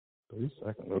3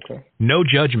 seconds, okay. No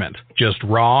judgment, just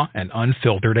raw and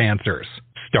unfiltered answers.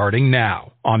 Starting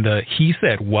now on the He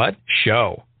Said What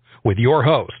show with your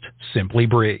host, Simply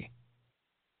Bree.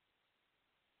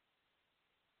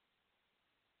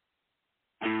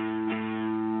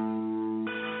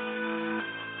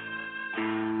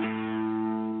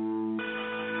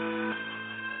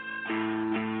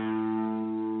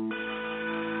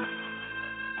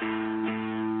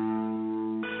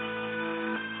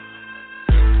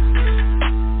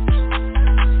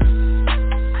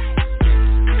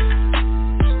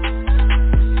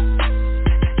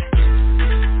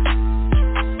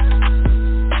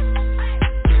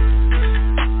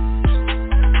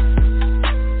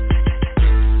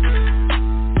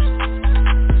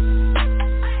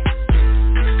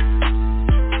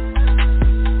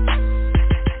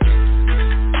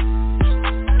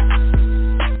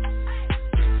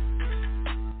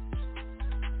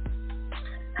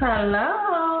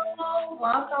 Hello,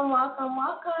 welcome.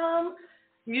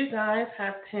 You guys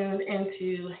have tuned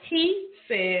into He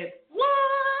Said What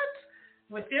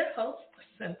with your host,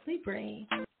 Simply Bree.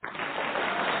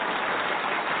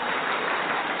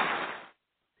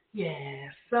 Yeah,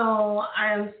 so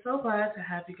I am so glad to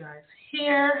have you guys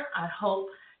here. I hope,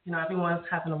 everyone's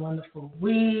having a wonderful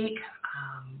week.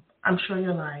 I'm sure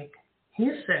you're like, He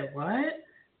said what?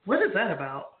 What is that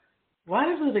about? Why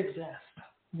does it exist?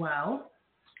 Well,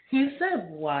 He Said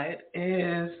What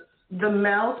is the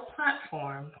male's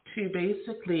platform to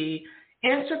basically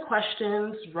answer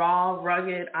questions raw,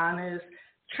 rugged, honest,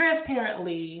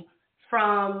 transparently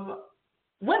from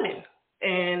women.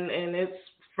 And it's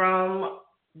from,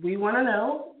 we want to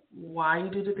know why you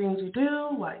do the things you do,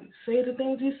 why you say the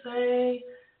things you say,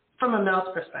 from a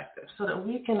male's perspective, so that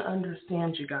we can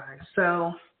understand you guys.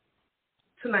 So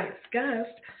tonight's guest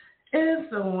is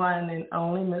the one and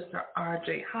only Mr.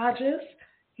 R.J. Hodges.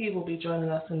 He will be joining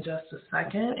us in just a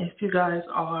second. If you guys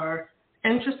are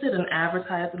interested in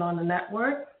advertising on the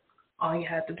network, all you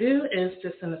have to do is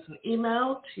just send us an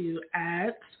email to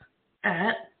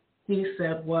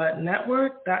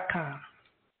ads@hesaidwhatnetwork.com.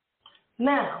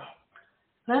 Now,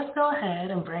 let's go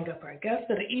ahead and bring up our guest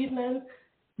of the evening,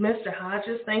 Mr.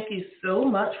 Hodges. Thank you so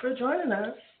much for joining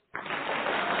us.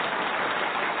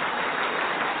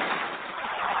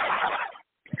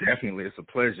 Definitely, it's a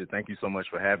pleasure. Thank you so much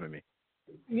for having me.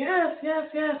 Yes.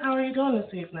 How are you doing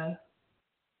this evening?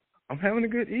 I'm having a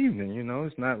good evening.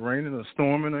 It's not raining or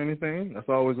storming or anything. That's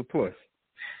always a plus.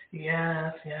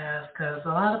 Yes, because a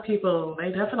lot of people,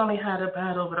 they definitely had it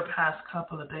bad over the past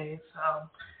couple of days. So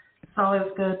it's always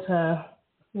good to,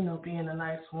 be in a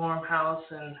nice warm house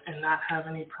and not have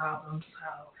any problems.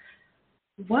 So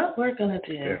what we're going to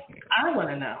do, definitely. I want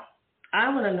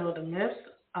to know the myths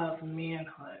of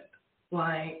manhood.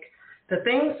 Like the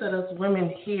things that us women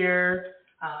hear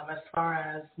as far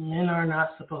as men are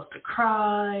not supposed to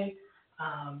cry,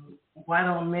 why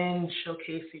don't men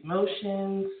showcase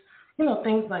emotions,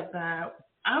 things like that.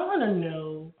 I want to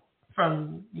know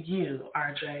from you,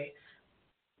 RJ,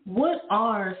 what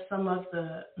are some of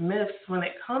the myths when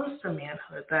it comes to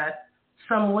manhood that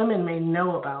some women may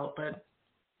know about, but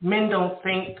men don't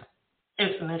think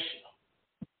it's an issue?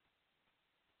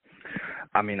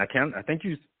 I think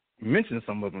you mentioned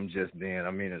some of them just then.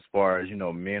 As far as,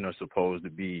 men are supposed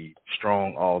to be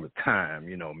strong all the time.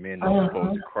 Men are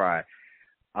supposed to cry.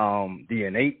 The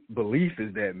innate belief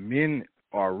is that men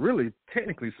are really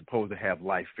technically supposed to have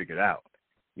life figured out.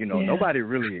 Nobody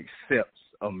really accepts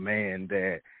a man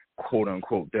that, quote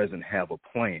unquote, doesn't have a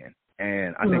plan.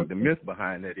 And I think the myth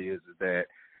behind that is that,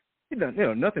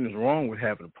 nothing is wrong with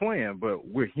having a plan, but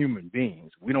we're human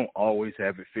beings. We don't always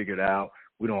have it figured out.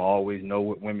 We don't always know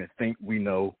what women think we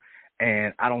know.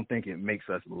 And I don't think it makes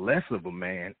us less of a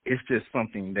man. It's just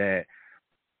something that,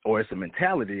 or it's a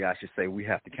mentality, I should say, we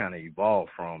have to kind of evolve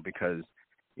from because,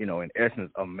 in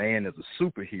essence, a man is a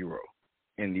superhero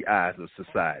in the eyes of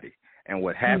society. And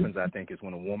what happens, I think, is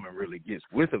when a woman really gets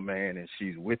with a man and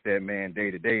she's with that man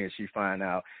day to day and she finds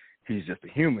out he's just a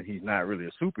human, he's not really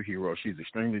a superhero, she's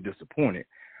extremely disappointed.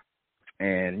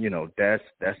 And, that's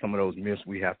some of those myths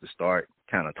we have to start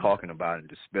kind of talking about and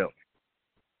dispelling.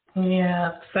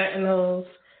 Yeah, setting those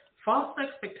false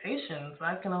expectations.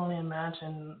 I can only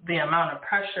imagine the amount of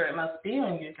pressure it must be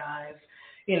on you guys,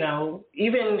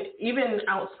 even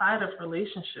outside of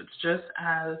relationships, just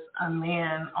as a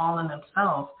man all in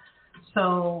himself.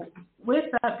 So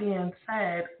with that being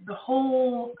said, the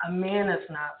whole a man is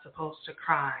not supposed to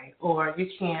cry or you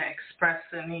can't express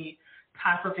any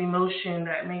type of emotion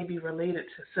that may be related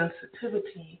to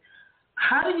sensitivity.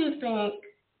 How do you think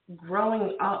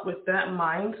growing up with that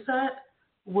mindset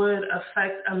would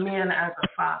affect a man as a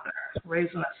father,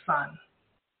 raising a son?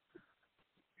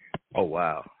 Oh,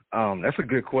 wow. That's a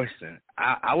good question.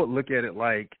 I would look at it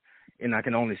like, and I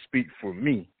can only speak for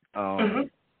me,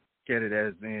 look at it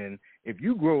as in, if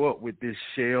you grow up with this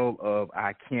shell of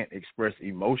I can't express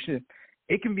emotion,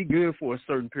 it can be good for a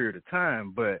certain period of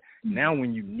time, but now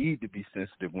when you need to be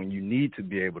sensitive, when you need to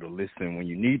be able to listen, when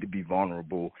you need to be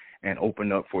vulnerable and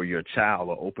open up for your child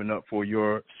or open up for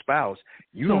your spouse,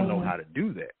 you don't know how to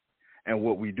do that. And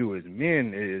what we do as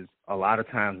men is a lot of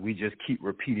times we just keep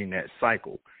repeating that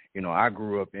cycle. You know, I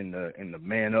grew up in the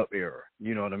man up era.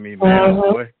 You know what I mean? Man up,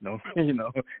 boy. No, you know,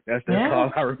 that's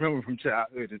all I remember from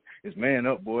childhood is man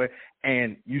up, boy.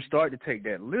 And you start to take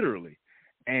that literally.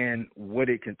 And what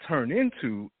it can turn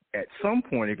into, at some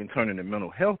point, it can turn into mental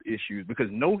health issues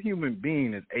because no human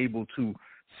being is able to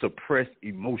suppress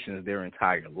emotions their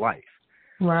entire life.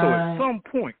 Right. So at some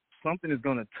point, something is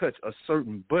going to touch a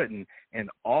certain button, and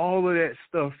all of that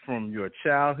stuff from your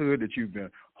childhood that you've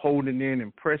been holding in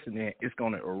and pressing in, it's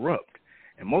going to erupt.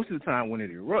 And most of the time when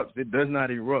it erupts, it does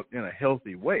not erupt in a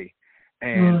healthy way.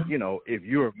 And, you know, if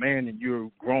you're a man and you're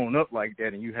grown up like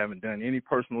that and you haven't done any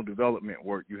personal development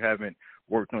work, you haven't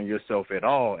worked on yourself at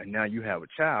all, and now you have a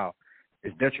child,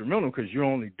 it's detrimental because you're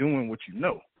only doing what you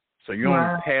know. So you're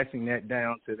only passing that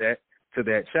down to that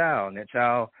child, and that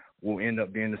child will end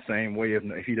up being the same way if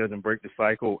he doesn't break the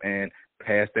cycle and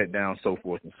pass that down, so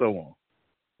forth and so on.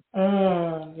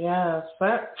 Yes,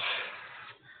 but,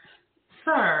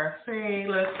 sir, see,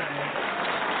 listen.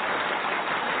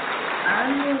 I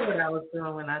knew what I was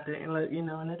doing when I didn't let you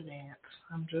know in advance.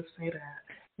 I'm just saying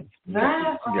that. You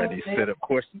got these set up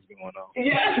questions going on.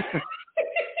 Yeah.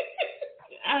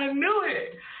 I knew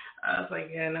it. I was like,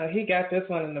 yeah, no, he got this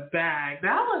one in the bag.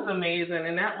 That was amazing,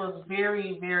 and that was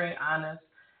very, very honest.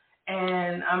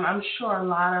 And I'm sure a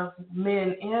lot of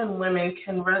men and women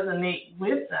can resonate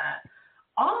with that.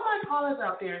 All of my callers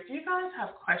out there, if you guys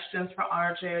have questions for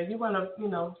RJ or you want to, you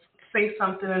know, say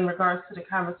something in regards to the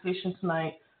conversation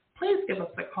tonight, please give us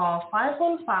a call,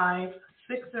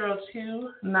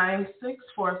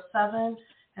 515-602-9647,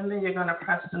 and then you're going to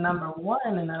press the number 1,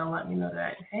 and that'll let me know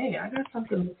that, hey, I got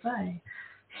something to say.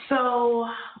 So,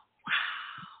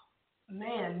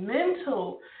 man,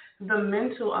 the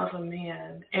mental of a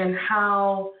man and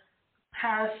how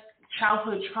past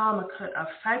childhood trauma could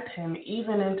affect him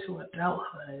even into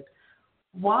adulthood.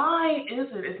 Why is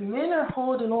it, if men are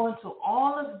holding on to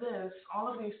all of this, all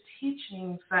of these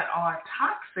teachings that are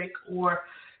toxic or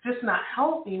just not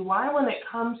healthy, why when it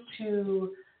comes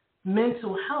to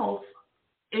mental health,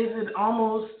 is it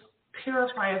almost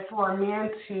terrifying for a man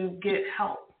to get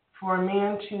help, for a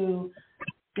man to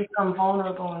become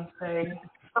vulnerable and say,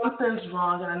 something's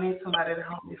wrong and I need somebody to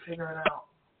help me figure it out?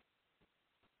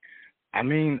 I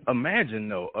mean,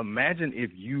 imagine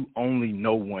if you only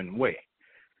know one way.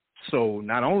 So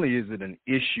not only is it an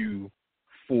issue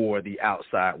for the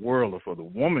outside world or for the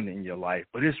woman in your life,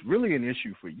 but it's really an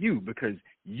issue for you because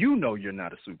you know you're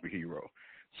not a superhero.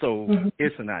 So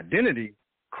it's an identity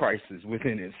crisis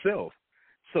within itself.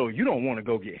 So you don't want to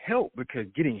go get help because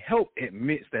getting help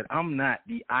admits that I'm not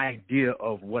the idea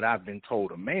of what I've been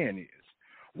told a man is.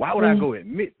 Why would I go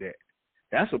admit that?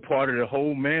 That's a part of the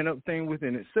whole man up thing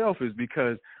within itself is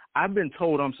because I've been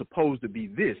told I'm supposed to be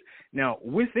this. Now,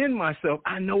 within myself,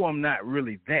 I know I'm not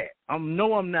really that. I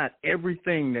know I'm not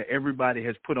everything that everybody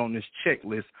has put on this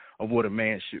checklist of what a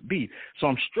man should be. So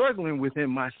I'm struggling within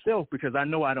myself because I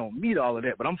know I don't meet all of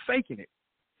that, but I'm faking it.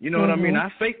 You know what I mean? I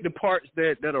fake the parts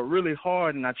that are really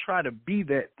hard, and I try to be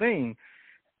that thing.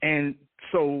 And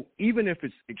so even if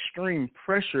it's extreme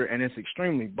pressure and it's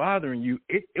extremely bothering you,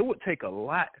 it would take a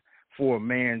lot for a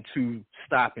man to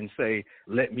stop and say,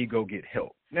 let me go get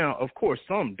help. Now, of course,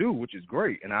 some do, which is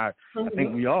great, and I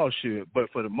think we all should. But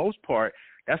for the most part,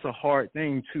 that's a hard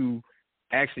thing to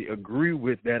actually agree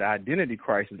with, that identity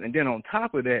crisis. And then on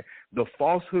top of that, the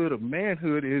falsehood of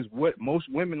manhood is what most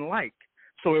women like.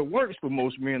 So it works for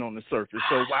most men on the surface.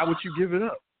 So why would you give it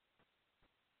up?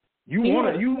 You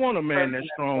want a man that's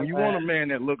strong. You want a man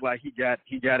that look like he got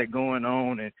it going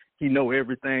on and he know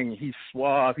everything. He's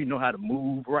suave. He know how to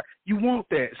move right. You want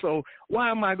that. So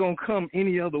why am I gonna come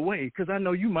any other way? Because I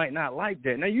know you might not like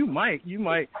that. Now you might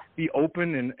be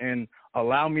open and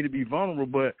allow me to be vulnerable.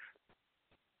 But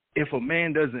if a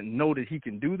man doesn't know that he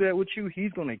can do that with you,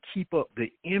 he's gonna keep up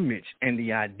the image and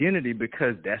the identity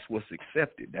because that's what's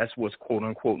accepted. That's what's quote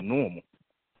unquote normal.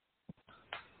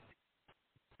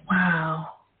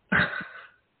 Wow.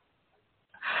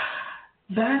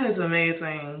 That is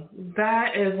amazing.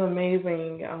 That is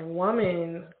amazing. A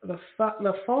woman, the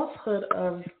falsehood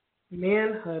of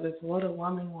manhood is what a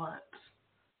woman wants.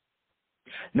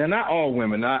 Now, not all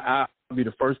women. I be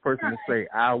the first person to say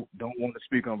I don't want to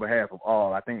speak on behalf of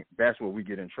all. I think that's where we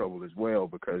get in trouble as well,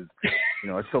 because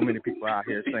there's so many people out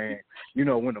here saying,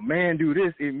 when a man do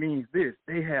this, it means this.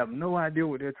 They have no idea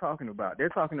what they're talking about. They're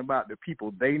talking about the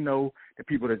people they know, the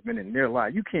people that's been in their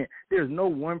life. There's no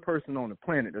one person on the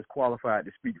planet that's qualified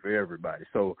to speak for everybody.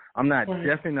 So I'm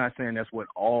definitely not saying that's what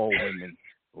all women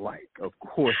like. Of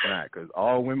course not, because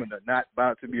all women are not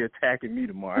about to be attacking me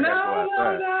tomorrow. I gotta go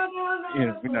outside.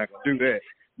 We're not gonna do that.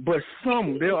 But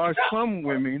there are some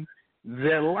women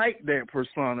that like that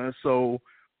persona, so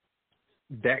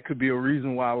that could be a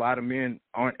reason why a lot of men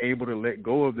aren't able to let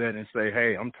go of that and say,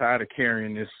 hey, I'm tired of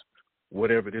carrying this,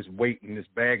 whatever this weight and this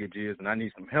baggage is, and I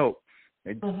need some help.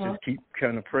 They just keep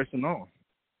kind of pressing on.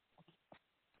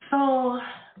 So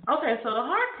the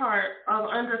hard part of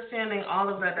understanding all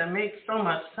of that makes so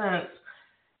much sense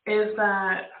is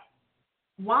that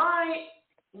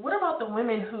what about the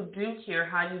women who do care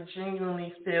how you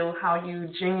genuinely feel, how you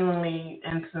genuinely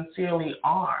and sincerely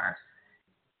are?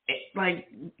 Like,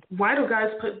 why do guys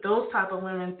put those type of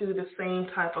women through the same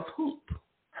type of hoop?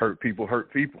 Hurt people.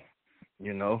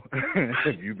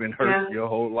 If you've been hurt your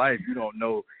whole life, you don't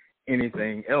know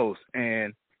anything else.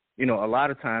 And, a lot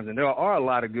of times, and there are a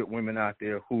lot of good women out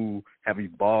there who have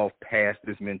evolved past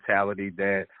this mentality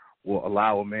that will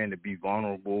allow a man to be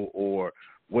vulnerable or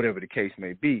whatever the case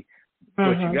may be.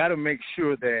 But you got to make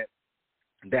sure that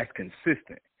that's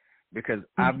consistent, because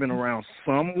I've been around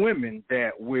some women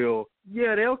that will,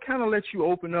 they'll kind of let you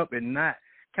open up and not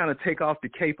kind of take off the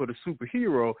cape of the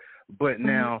superhero, but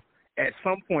now at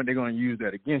some point they're going to use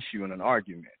that against you in an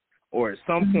argument, or at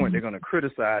some point they're going to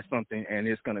criticize something and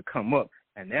it's going to come up,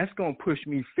 and that's going to push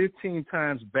me 15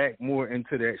 times back more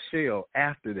into that shell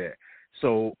after that.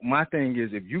 So my thing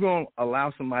is, if you're going to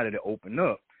allow somebody to open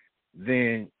up,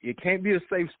 then it can't be a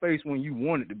safe space when you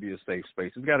want it to be a safe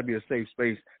space. It's got to be a safe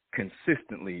space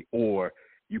consistently, or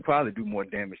you probably do more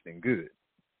damage than good.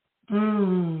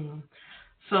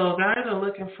 So guys are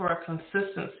looking for a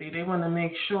consistency. They want to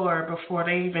make sure before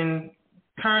they even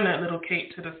turn that little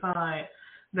cape to the side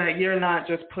that you're not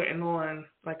just putting on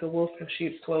like a wolf in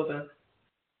sheep's clothing.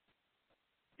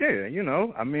 Yeah,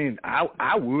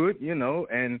 I would,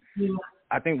 and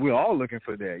I think we're all looking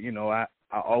for that.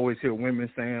 I always hear women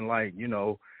saying, like,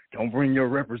 don't bring your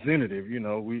representative,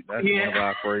 that's one of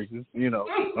our phrases,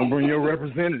 don't bring your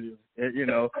representative,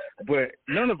 but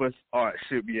none of us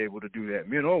should be able to do that,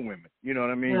 men or women, you know what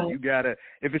I mean? Yeah. You gotta,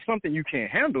 if it's something you can't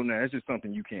handle now, it's just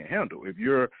something you can't handle. If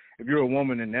you're a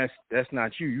woman and that's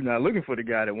not you're not looking for the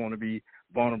guy that want to be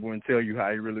vulnerable and tell you how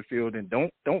you really feel, then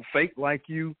don't fake like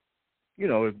you.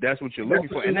 If that's what you're looking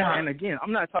for. And again,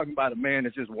 I'm not talking about a man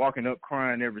that's just walking up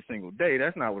crying every single day.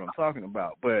 That's not what I'm talking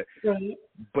about. But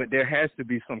there has to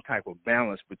be some type of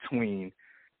balance between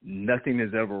nothing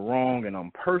is ever wrong and I'm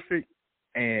perfect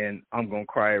and I'm going to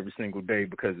cry every single day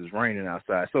because it's raining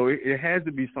outside. So it has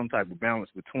to be some type of balance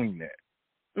between that.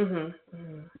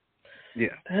 Yeah.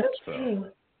 That's true.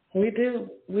 We do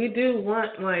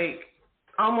want, like,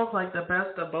 almost like the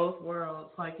best of both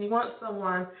worlds. Like, you want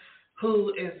someone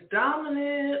who is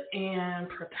dominant and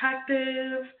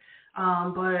protective,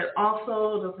 but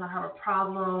also does not have a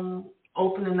problem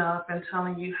opening up and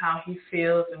telling you how he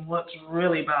feels and what's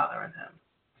really bothering him.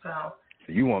 So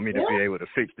you want me to be able to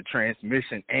fix the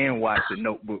transmission and watch the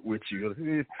Notebook with you? At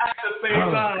the same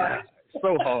time. It's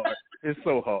so hard. It's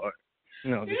so hard.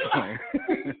 Just playing.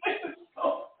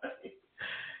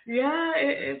 Yeah,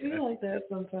 it be like that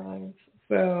sometimes.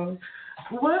 So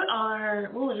what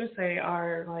would you say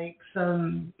are like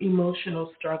some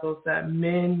emotional struggles that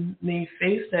men may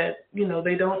face that,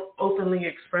 they don't openly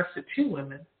express it to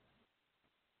women?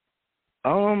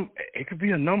 It could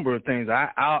be a number of things.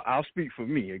 I'll speak for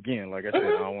me. Again, like I said,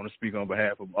 I don't want to speak on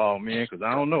behalf of all men because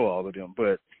I don't know all of them.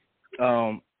 But,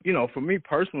 for me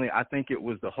personally, I think it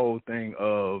was the whole thing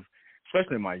of,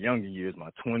 especially in my younger years, my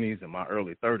 20s and my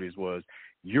early 30s, was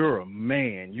you're a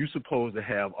man. You're supposed to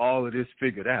have all of this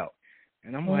figured out.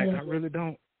 And I'm like, I really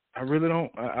don't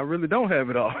have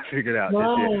it all figured out.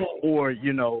 Right. Or,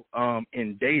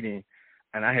 in dating,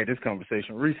 and I had this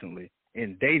conversation recently,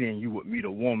 in dating, you would meet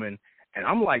a woman, and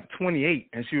I'm like 28,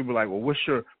 and she would be like, well, what's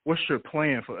your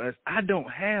plan for us? I don't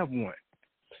have one.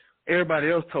 Everybody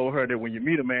else told her that when you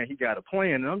meet a man, he got a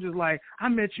plan. And I'm just like, I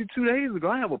met you 2 days ago.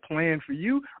 I have a plan for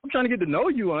you. I'm trying to get to know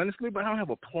you, honestly, but I don't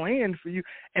have a plan for you.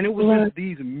 And it was just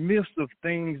these myths of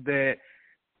things that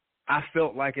I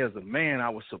felt like as a man I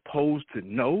was supposed to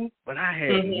know, but I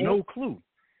had no clue.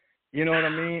 You know what I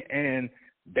mean? And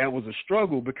that was a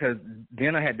struggle because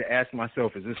then I had to ask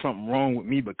myself, is there something wrong with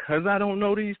me because I don't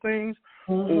know these things?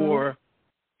 Or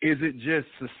is it just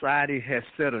society has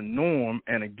set a norm?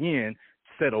 And again,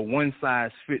 set of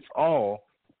one-size-fits-all,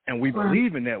 and we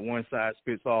believe in that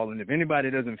one-size-fits-all. And if anybody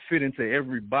doesn't fit into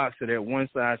every box of that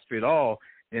one-size-fit-all,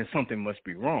 then something must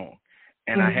be wrong.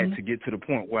 And I had to get to the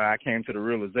point where I came to the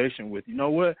realization with, you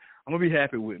know what, I'm going to be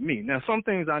happy with me. Now, some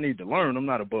things I need to learn. I'm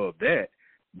not above that.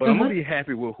 But I'm going to be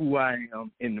happy with who I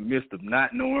am in the midst of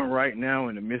not knowing right now,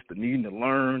 in the midst of needing to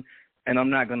learn. And I'm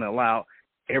not going to allow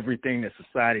everything that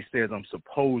society says I'm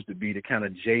supposed to be to kind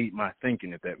of jade my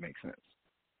thinking, if that makes sense.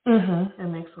 It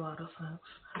makes a lot of sense.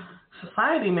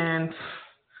 Society, man,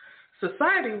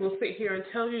 society will sit here and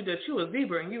tell you that you a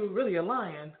zebra and you were really a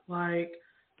lion. Like,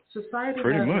 society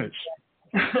pretty much.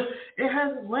 It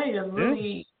has a way of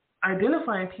really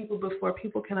identifying people before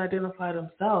people can identify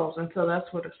themselves, and so that's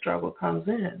where the struggle comes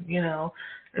in. You know,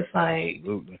 it's like,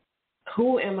 absolutely,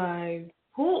 who am I?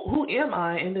 Who am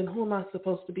I? And then who am I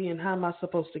supposed to be? And how am I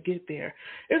supposed to get there?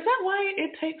 Is that why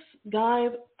it takes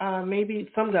guys, maybe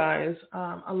some guys,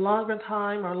 a longer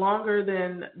time or longer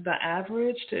than the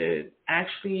average to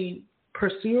actually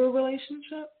pursue a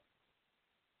relationship?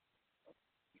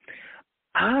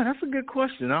 That's a good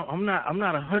question. I'm not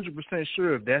 100%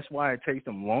 sure if that's why it takes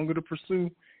them longer to pursue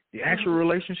the actual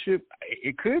relationship.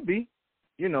 It could be,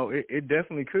 you know, it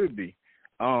definitely could be.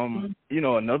 You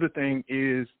know, another thing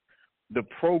is the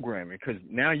programming, because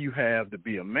now you have the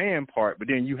be a man part, but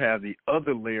then you have the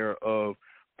other layer of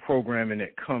programming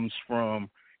that comes from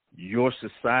your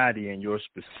society and your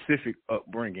specific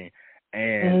upbringing.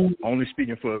 And only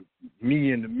speaking for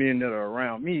me and the men that are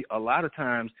around me, a lot of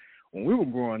times when we were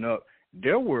growing up,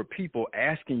 there were people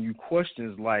asking you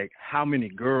questions like, how many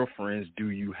girlfriends do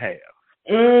you have?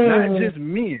 Not just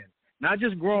men, not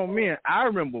just grown men. I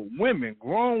remember women,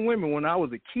 grown women, when I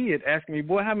was a kid asking me,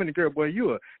 boy, how many girls, boy,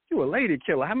 you a lady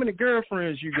killer. How many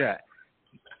girlfriends you got?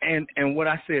 And what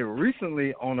I said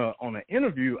recently on an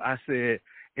interview, I said,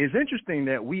 it's interesting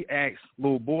that we ask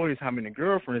little boys how many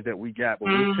girlfriends that we got, but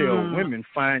we tell women,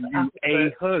 find you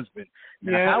a husband.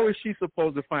 Now, how is she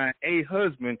supposed to find a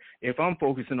husband if I'm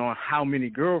focusing on how many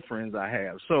girlfriends I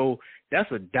have? So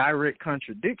that's a direct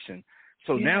contradiction.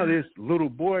 So now this little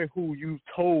boy who you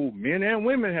told, men and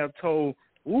women have told,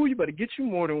 ooh, you better get you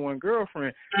more than one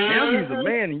girlfriend. Now he's a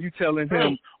man and you telling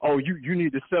him, oh, you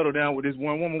need to settle down with this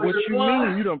one woman. What you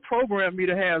mean? You done programmed me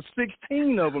to have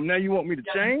 16 of them. Now you want me to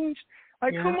change?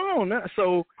 Like, come on.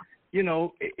 So, you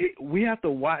know, we have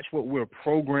to watch what we're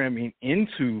programming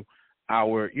into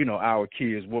our, you know, our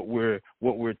kids, what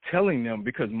we're telling them,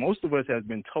 because most of us have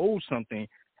been told something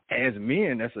as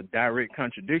men that's a direct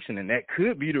contradiction, and that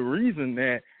could be the reason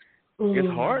that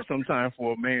it's hard sometimes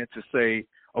for a man to say,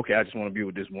 okay, I just want to be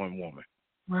with this one woman.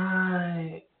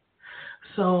 Right.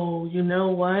 So, you know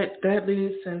what? That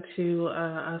leads into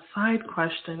a side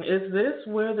question. Is this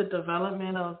where the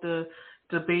development of the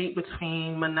debate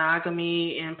between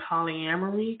monogamy and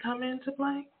polyamory come into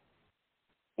play?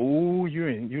 Oh,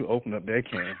 you open up that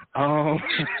can.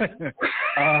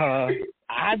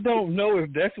 I don't know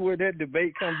if that's where that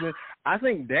debate comes in. I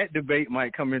think that debate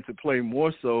might come into play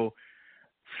more so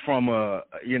from a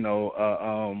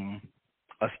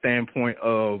standpoint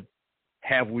of,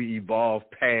 have we evolved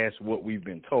past what we've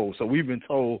been told? So we've been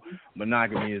told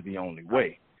monogamy is the only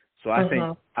way. So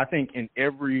I think in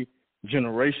every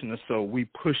generation or so, we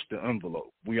push the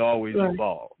envelope. We always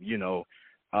evolve. You know,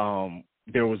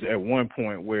 there was at one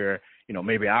point where, you know,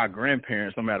 maybe our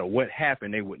grandparents, no matter what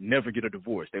happened, they would never get a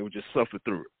divorce. They would just suffer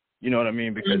through it. You know what I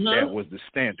mean? Because that was the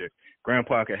standard.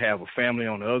 Grandpa could have a family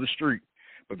on the other street,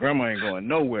 but grandma ain't going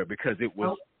nowhere because it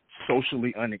was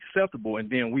socially unacceptable. And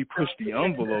then we pushed the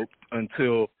envelope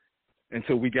until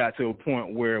we got to a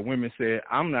point where women said,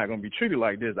 I'm not going to be treated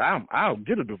like this. I'll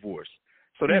get a divorce.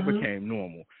 So that became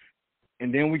normal.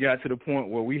 And then we got to the point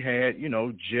where we had, you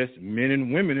know, just men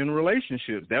and women in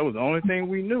relationships. That was the only thing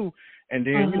we knew. And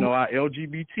then, you know, our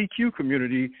LGBTQ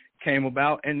community came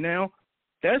about, and now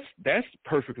that's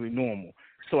perfectly normal.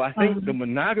 So I think the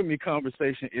monogamy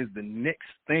conversation is the next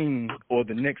thing, or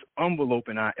the next envelope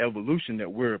in our evolution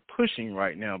that we're pushing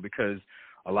right now, because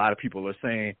a lot of people are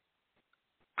saying,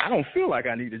 I don't feel like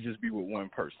I need to just be with one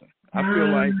person. I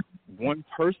feel like one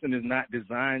person is not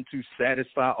designed to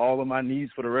satisfy all of my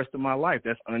needs for the rest of my life.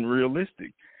 That's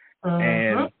unrealistic.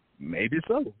 And maybe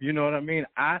so. You know what I mean?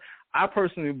 I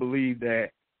personally believe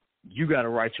that you got to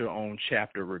write your own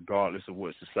chapter regardless of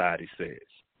what society says.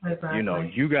 Exactly. You know,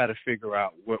 you got to figure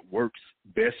out what works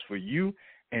best for you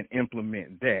and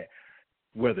implement that,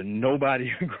 whether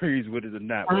nobody agrees with it or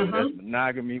not, whether that's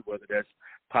monogamy, whether that's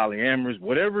polyamorous,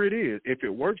 whatever it is. If it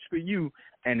works for you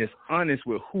and it's honest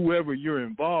with whoever you're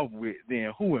involved with,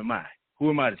 then who am I? Who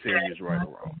am I to tell you it's right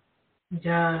or wrong?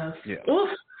 Yes. Yeah. Oof.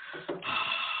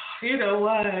 You know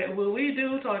what? When we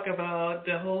do talk about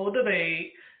the whole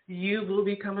debate, you will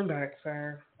be coming back,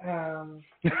 sir. I'm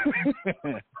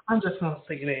just going to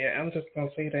say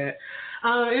that.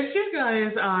 If you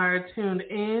guys are tuned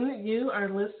in, you are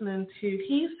listening to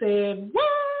He Said What?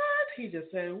 He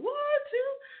just said what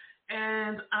too?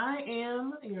 And I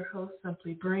am your host,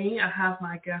 Simply Bree. I have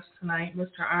my guest tonight,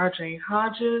 Mr. R.J.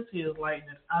 Hodges. He is lighting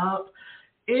it up.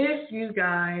 If you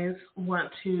guys want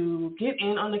to get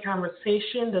in on the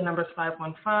conversation, the number is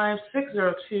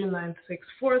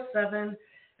 515-602-9647,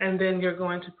 and then you're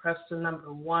going to press the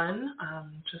number 1.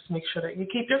 Just make sure that you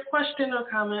keep your question or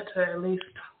comment to at least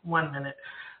 1 minute.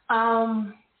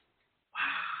 Wow.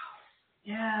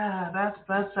 Yeah, that's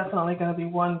definitely going to be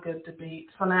one good debate.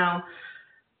 So now,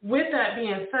 with that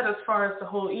being said, as far as the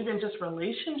whole, even just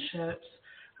relationships,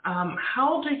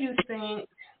 how do you think,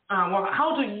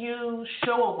 how do you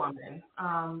show a woman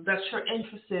that you're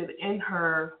interested in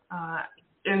her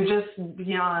and just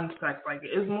beyond sex? Like,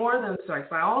 it's more than sex.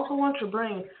 I also want your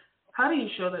brain. How do you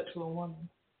show that to a woman?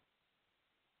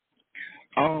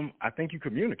 I think you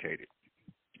communicate it.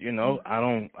 You know, I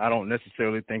don't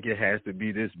necessarily think it has to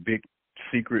be this big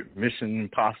secret mission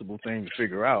impossible thing to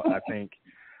figure out. I think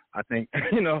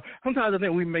you know, sometimes I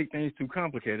think we make things too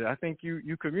complicated. I think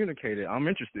you communicate it. I'm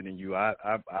interested in you. I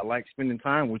like spending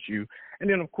time with you, and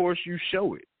then of course you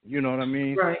show it. You know what I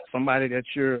mean? Right. Somebody that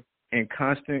you're in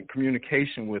constant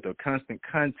communication with or constant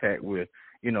contact with.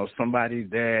 You know, somebody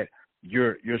that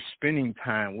you're spending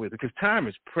time with, because time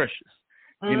is precious.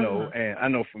 You know, and I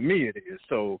know for me it is.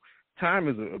 So time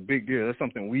is a big deal. That's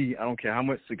something I don't care how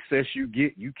much success you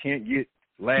get, you can't get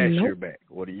last year back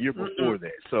or the year before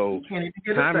that. So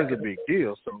time is a big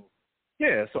deal. So,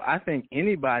 yeah, so I think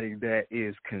anybody that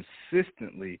is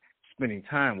consistently spending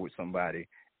time with somebody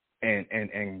and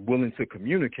willing to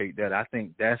communicate that, I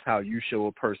think that's how you show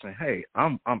a person, hey,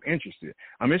 I'm interested.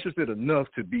 I'm interested enough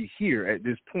to be here at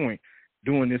this point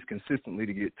doing this consistently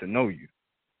to get to know you.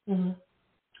 Mm-hmm.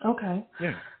 Okay.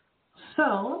 Yeah.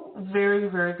 So, very,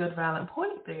 very good, valid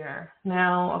point there.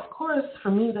 Now, of course, for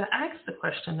me to ask the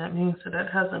question, that means that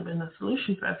hasn't been a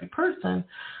solution for every person.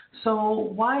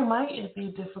 So, why might it be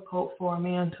difficult for a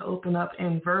man to open up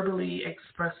and verbally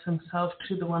express himself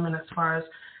to the woman as far as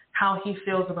how he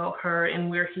feels about her and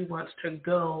where he wants to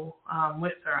go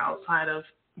with her outside of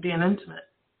being intimate?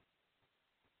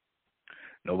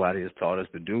 Nobody has taught us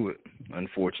to do it,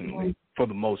 unfortunately, for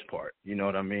the most part. You know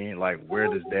what I mean? Like,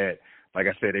 where does that, like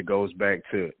I said, it goes back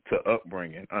to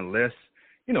upbringing. Unless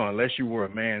you were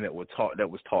a man that was taught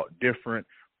different,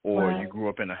 or you grew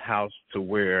up in a house to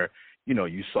where, you know,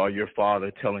 you saw your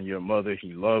father telling your mother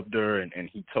he loved her, and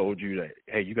he told you that,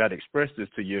 hey, you got to express this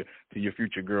to your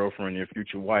future girlfriend, your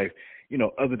future wife. You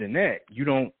know, other than that, you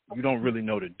don't really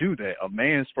know to do that. A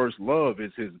man's first love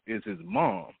is his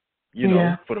mom, you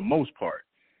know, for the most part.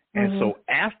 And so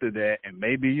after that, and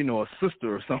maybe, you know, a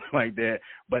sister or something like that,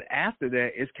 but after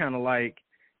that, it's kind of like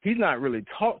he's not really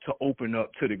taught to open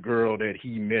up to the girl that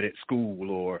he met at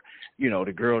school or, you know,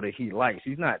 the girl that he likes.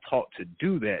 He's not taught to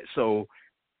do that. So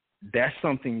that's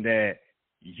something that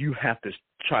you have to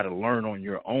try to learn on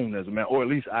your own as a man, or at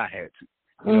least I had to.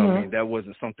 You know what I mean? That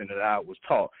wasn't something that I was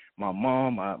taught. My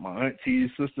mom, my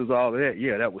aunties, sisters, all of that,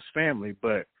 yeah, that was family.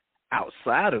 But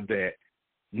outside of that,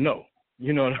 no.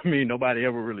 You know what I mean? Nobody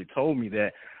ever really told me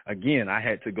that. Again, I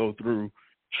had to go through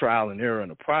trial and error in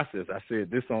the process. I said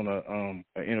this on an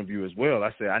interview as well.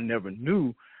 I said I never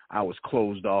knew I was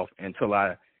closed off until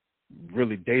I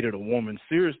really dated a woman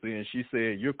seriously, and she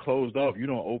said, you're closed off. You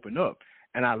don't open up.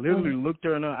 And I literally looked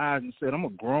her in her eyes and said, I'm a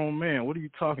grown man. What are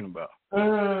you talking about?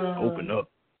 Open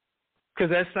up. Because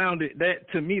that sounded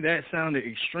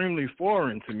extremely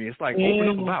foreign to me. It's like, open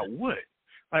up about what?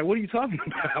 Like, what are you talking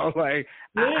about? Like,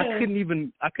 I couldn't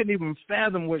even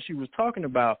fathom what she was talking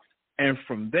about. And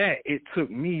from that, it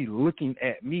took me looking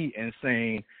at me and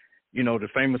saying, you know, the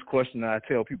famous question that I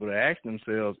tell people to ask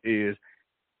themselves is,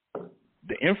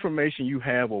 the information you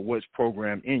have or what's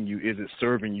programmed in you, is it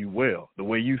serving you well? The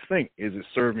way you think, is it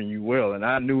serving you well? And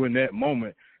I knew in that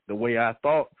moment, the way I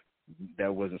thought,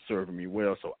 that wasn't serving me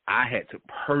well. So I had to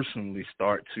personally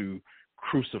start to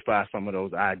crucify some of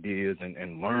those ideas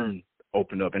and learn,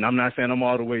 open up. And I'm not saying I'm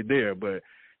all the way there, but,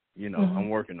 you know, I'm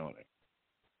working on it.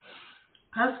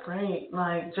 That's great.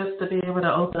 Like, just to be able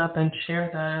to open up and share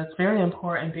that is very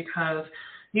important, because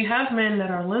you have men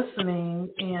that are listening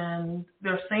and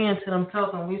they're saying to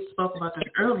themselves, and we spoke about this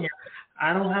earlier,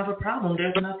 I don't have a problem.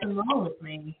 There's nothing wrong with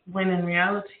me. When in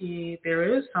reality,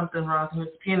 there is something wrong, and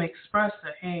it's being expressed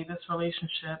that, hey, this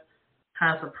relationship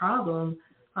has a problem.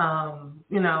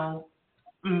 You know,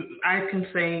 I can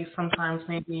say sometimes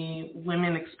maybe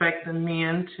women expect the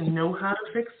man to know how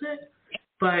to fix it,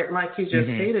 But like you just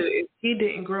stated, if he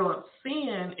didn't grow up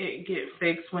seeing it get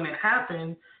fixed when it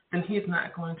happened, then he's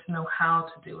not going to know how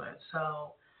to do it.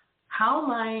 So how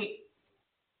might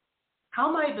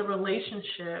the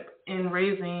relationship in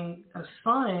raising a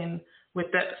son with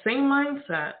that same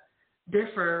mindset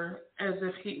differ as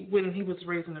when he was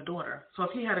raising a daughter? So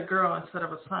if he had a girl instead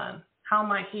of a son, how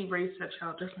might he raise that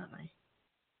child differently?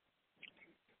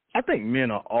 I think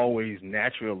men are always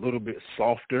naturally a little bit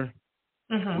softer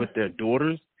with their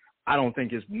daughters. I don't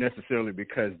think it's necessarily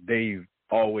because they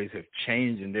always have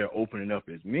changed and they're opening up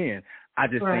as men. I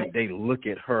just think they look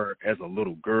at her as a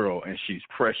little girl and she's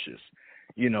precious,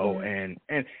 and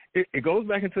it goes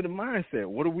back into the mindset.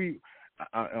 What do we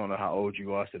I don't know how old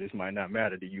you are, so this might not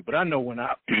matter to you, but I know when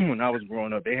I was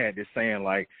growing up, they had this saying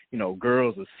like,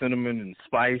 girls are cinnamon and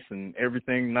spice and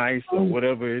everything nice or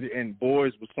whatever, and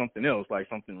boys was something else, like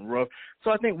something rough.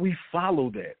 So I think we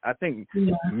follow that. I think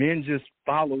men just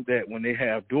follow that when they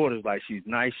have daughters, like she's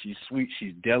nice, she's sweet,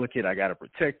 she's delicate, I got to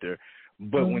protect her.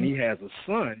 But when he has a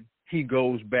son, he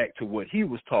goes back to what he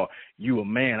was taught. You a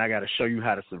man, I got to show you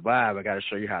how to survive. I got to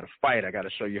show you how to fight. I got to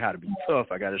show you how to be tough.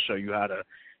 I got to show you how to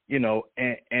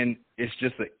and it's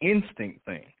just an instinct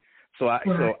thing. So I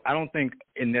don't think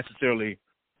it necessarily,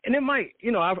 and it might, I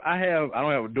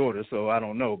don't have a daughter, so I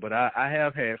don't know, but I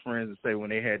have had friends that say when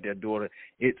they had their daughter,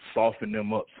 it softened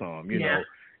them up some, know,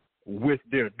 with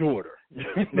their daughter.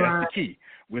 That's the key.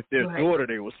 With their daughter,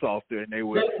 they were softer, and they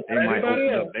might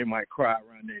open up, they might cry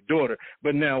around their daughter.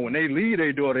 But now when they leave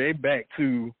their daughter, they back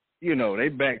to, they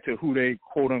back to who they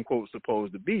quote unquote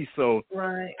supposed to be. So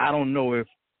I don't know if,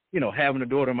 having a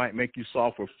daughter might make you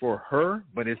softer for her,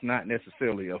 but it's not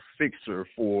necessarily a fixer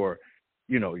for,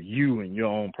 you and your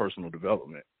own personal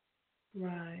development.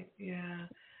 Right, yeah.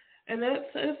 And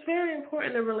it's very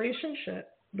important, the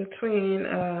relationship between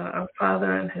a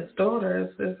father and his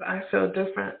daughters is, I feel,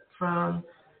 different from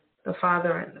the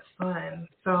father and the son.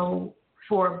 So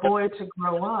for a boy to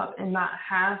grow up and not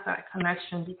have that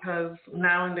connection, because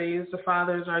nowadays the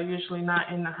fathers are usually not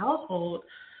in the household,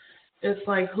 it's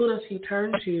like, who does he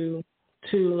turn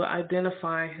to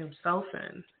identify himself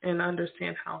in and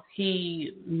understand how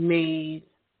he may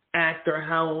act or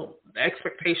how the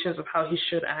expectations of how he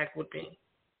should act would be?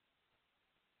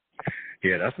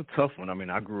 Yeah, that's a tough one. I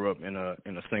mean, I grew up in a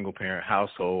single parent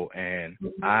household, and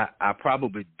I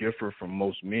probably differ from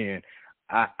most men.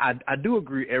 I do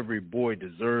agree every boy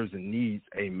deserves and needs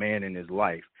a man in his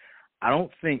life. I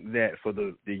don't think that for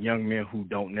the young men who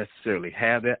don't necessarily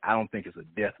have that, I don't think it's a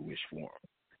death wish for them.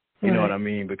 You know what I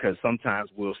mean? Because sometimes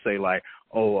we'll say like,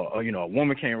 a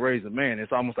woman can't raise a man.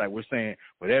 It's almost like we're saying,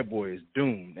 well, that boy is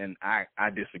doomed. And I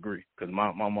disagree, because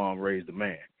my mom raised a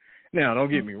man. Now,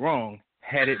 don't get me wrong.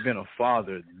 Had it been a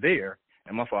father there,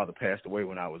 and my father passed away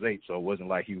when I was 8, so it wasn't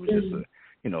like he was just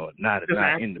not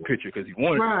in the picture because he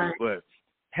wanted to. But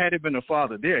had it been a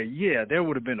father there, there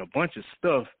would have been a bunch of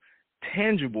stuff,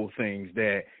 tangible things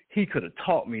that he could have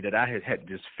taught me that I had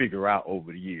to just figure out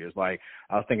over the years. Like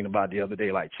I was thinking about the other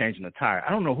day, like changing a tire. I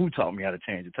don't know who taught me how to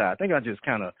change a tire. I think I just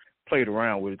kind of played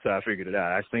around with it till I figured it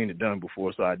out. I seen it done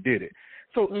before, so I did it.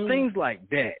 So things like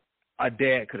that, a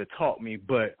dad could have taught me,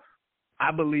 but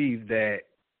I believe that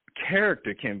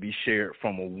character can be shared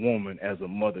from a woman as a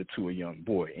mother to a young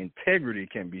boy. Integrity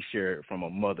can be shared from a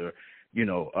mother,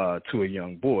 to a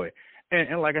young boy.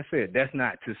 And like I said, that's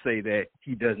not to say that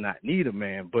he does not need a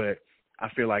man, but I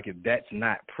feel like if that's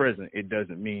not present, it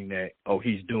doesn't mean that,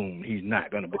 he's doomed. He's not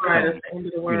going to become,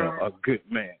 a good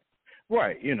man.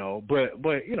 Right, but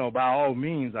by all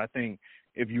means, I think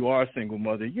if you are a single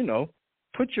mother,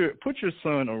 put your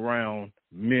son around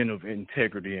men of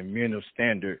integrity and men of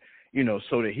standard,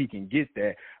 so that he can get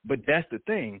that. But that's the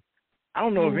thing. I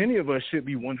don't know if any of us should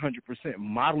be 100%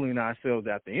 modeling ourselves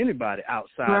after anybody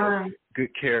outside of good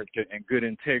character and good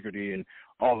integrity and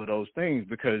all of those things,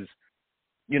 because,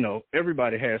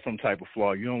 everybody has some type of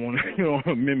flaw. You don't want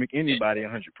to mimic anybody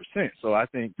 100%. So I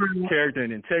think character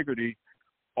and integrity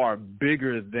are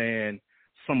bigger than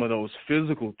some of those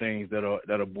physical things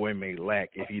that a boy may lack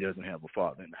if he doesn't have a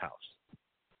father in the house.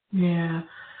 Yeah,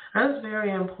 that's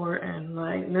very important.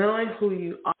 Like knowing who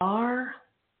you are.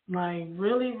 Like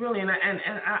really, really, and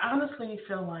I honestly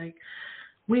feel like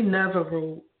we never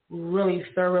will really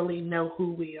thoroughly know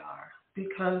who we are,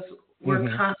 because we're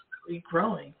constantly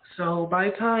growing. So by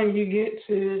the time you get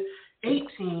to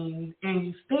 18 and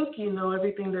you think you know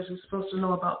everything that you're supposed to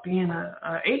know about being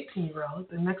a 18-year-old,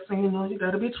 the next thing you know, you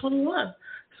got to be 21.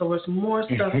 So there's more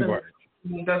stuff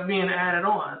that's being added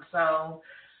on. So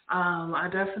I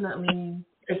definitely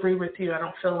agree with you. I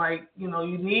don't feel like, you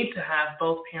need to have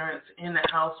both parents in the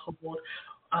household. Well,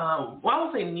 I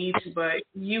won't say need to, but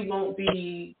you won't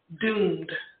be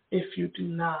doomed if you do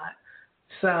not.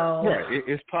 So right,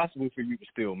 it's possible for you to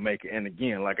still make it. And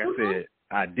again, like I said,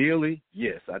 ideally,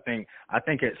 yes. I think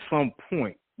at some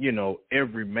point, you know,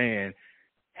 every man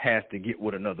has to get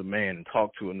with another man and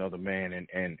talk to another man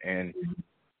and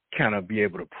kind of be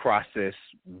able to process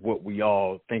what we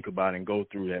all think about and go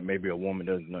through that maybe a woman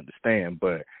doesn't understand.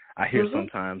 But I hear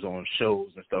sometimes on shows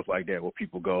and stuff like that where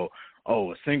people go,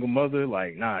 oh, a single mother,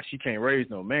 like, nah, she can't raise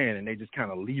no man. And they just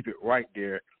kind of leave it right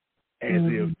there as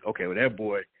if, okay, well, that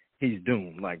boy, he's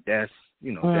doomed. Like, that's,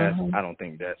 you know, that's, I don't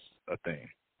think that's a thing.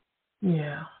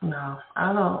 Yeah, no,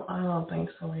 I don't think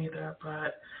so either.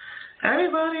 But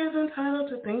everybody is entitled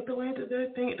to think the way that they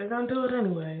think. They're going to do it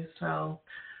anyway. So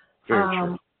Very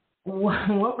true.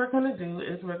 What we're going to do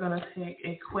is we're going to take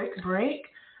a quick break.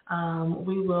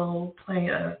 We will play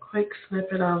a quick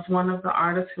snippet of one of the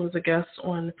artists who was a guest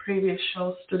on the previous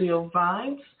show, Studio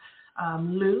Vibes.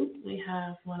 Lou, we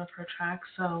have one of her tracks.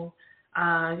 So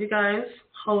you guys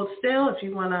hold still. If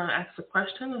you want to ask a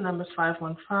question, the number is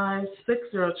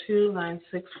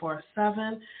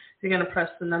 515-602-9647. You're going to press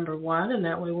the number 1, and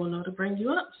that way we'll know to bring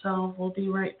you up. So we'll be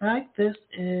right back. This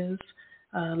is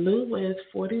Lou with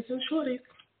 40s and Shorties.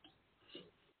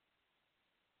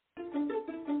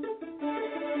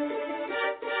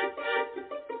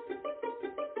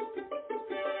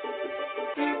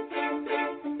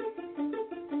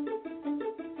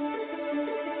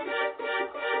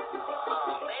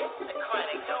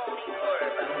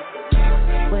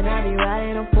 When I be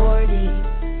riding on 40,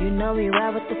 you know we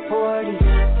ride with the 40.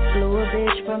 Flew a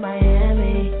bitch from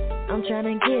Miami, I'm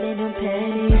tryna get in them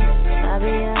panties. I be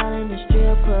out in the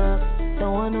strip club,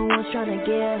 don't want no one's tryna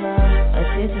get her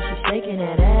attention, she's shaking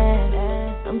that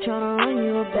ass. I'm tryna run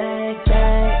you a bag.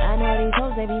 I know these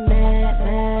hoes, they be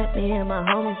mad. Me and my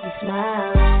homies be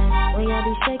smiling when y'all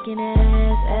be shaking that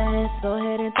ass. Go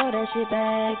ahead and throw that shit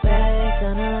back.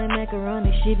 Sounding like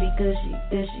macaroni, she be gushy.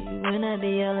 When I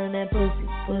be yelling that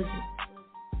pussy.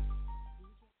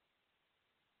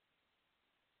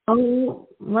 All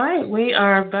right, we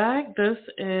are back. This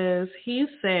is He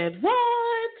Said What?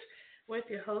 With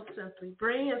your host, Simply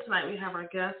Bree. And tonight we have our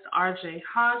guest, RJ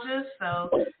Hodges. So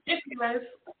if you guys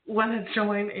want to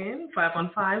join in,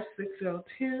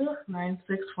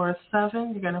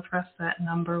 515-602-9647, you're going to press that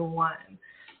number 1.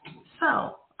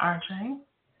 So, RJ,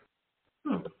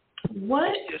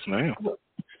 what? Yes, ma'am.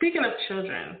 Speaking of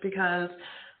children, because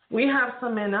we have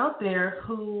some men out there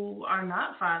who are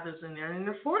not fathers and they're in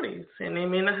their 40s, and they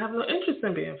may not have no interest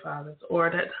in being fathers, or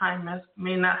that time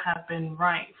may not have been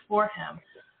right for him.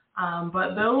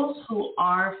 But those who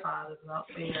are fathers out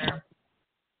there,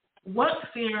 what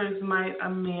fears might a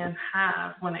man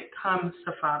have when it comes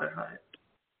to fatherhood?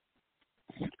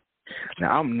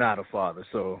 Now, I'm not a father,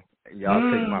 so y'all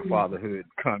take my fatherhood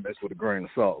comments with a grain of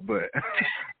salt. But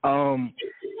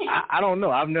I don't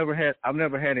know. I've never had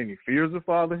any fears of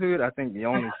fatherhood. I think the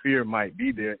only fear might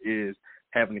be there is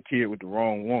having a kid with the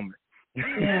wrong woman.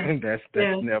 Yeah. that's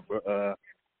never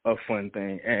a fun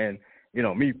thing. And you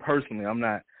know, me personally, I'm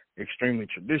not extremely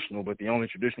traditional, but the only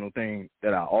traditional thing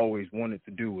that I always wanted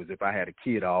to do was if I had a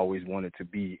kid, I always wanted to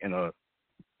be in a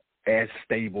as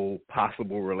stable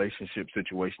possible relationship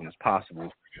situation as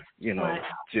possible, you know,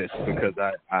 just because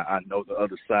I know the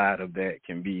other side of that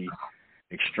can be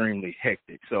extremely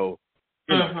hectic. So,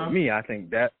 you know, for me, I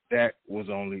think that was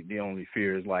the only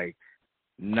fear is like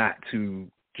not to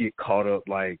get caught up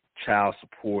like child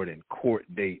support and court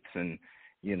dates and,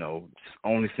 you know,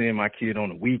 only seeing my kid on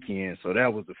the weekend. So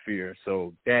that was a fear.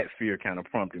 So that fear kind of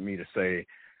prompted me to say,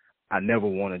 I never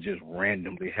want to just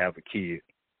randomly have a kid,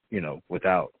 you know,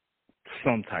 without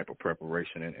some type of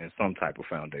preparation and some type of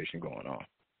foundation going on.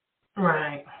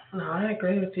 Right. No, I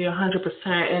agree with you 100%.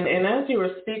 And as you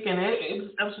were speaking,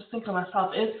 I was just thinking to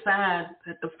myself, it's sad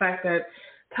that the fact that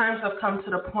times have come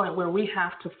to the point where we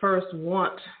have to first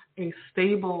want a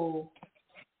stable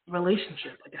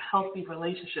relationship, like a healthy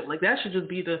relationship. Like that should just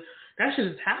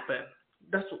happen.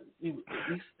 That's what we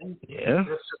think. Yeah. That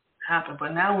should happen.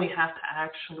 But now we have to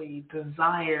actually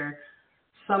desire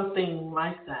something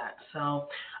like that. So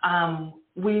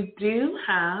we do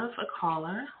have a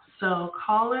caller. So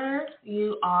caller,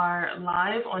 you are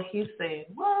live on He Said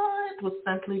What with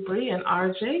Simply Bree and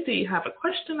RJ. Do you have a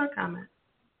question or comment?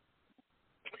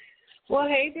 Well,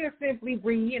 hey there, Simply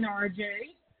Bree and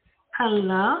RJ.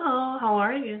 Hello, how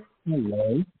are you?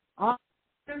 Hello.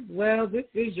 Well, this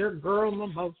is your girl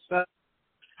Mimosa,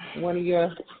 one of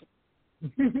your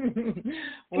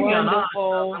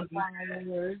wonderful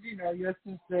followers, you know, your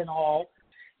sister and all.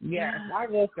 Yes, I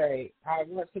will say, I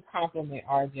want to compliment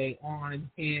RJ on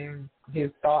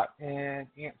his thoughts and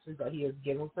answers that he has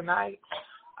given tonight.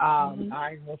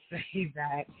 I will say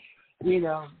that you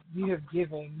have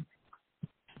given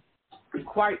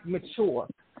quite mature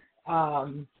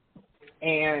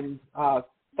and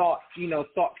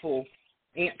thoughtful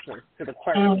answers to the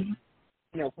questions,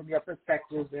 from your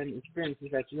perspectives and experiences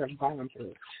that you have gone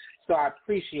through. So I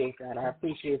appreciate that.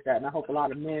 And I hope a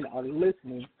lot of men are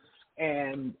listening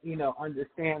and,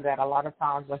 understand that a lot of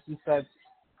times, like you said,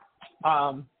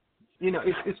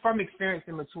 it's from experience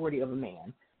and maturity of a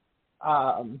man.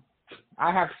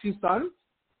 I have 2 sons,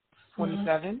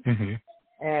 27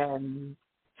 and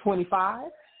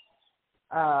 25.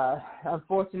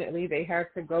 Unfortunately, they had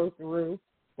to go through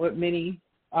what many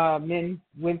men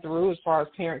went through as far as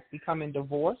parents becoming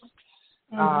divorced.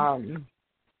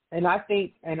 And I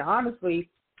think, and honestly,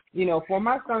 for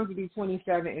my sons to be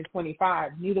 27 and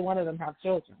 25, neither one of them have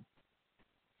children.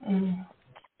 And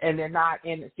they're not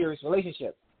in a serious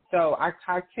relationship. So I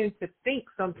tend to think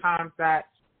sometimes that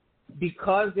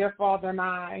because their father and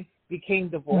I became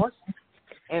divorced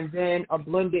and then a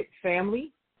blended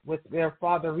family with their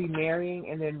father remarrying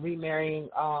and then remarrying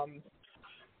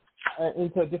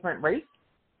into a different race,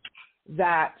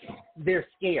 that they're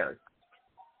scared.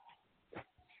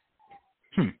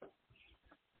 Can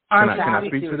I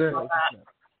speak to that?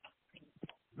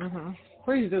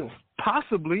 Please do.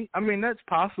 Possibly. I mean, that's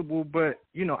possible, but,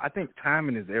 I think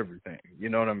timing is everything. You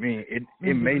know what I mean? It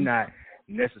may not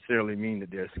necessarily mean that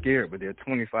they're scared, but they're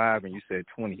 25 and you said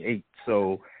 28.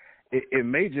 So it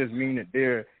may just mean that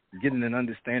they're getting an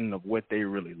understanding of what they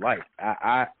really like.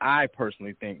 I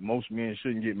personally think most men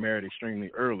shouldn't get married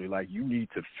extremely early. Like, you need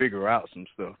to figure out some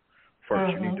stuff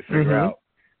first. You need to figure out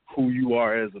who you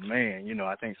are as a man.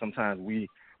 I think sometimes we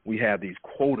have these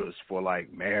quotas for, like,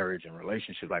 marriage and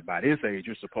relationships. Like, by this age,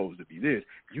 you're supposed to be this.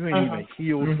 You ain't even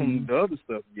healed from the other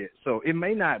stuff yet. So it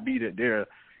may not be that they're,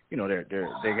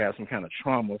 they got some kind of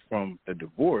trauma from the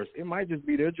divorce. It might just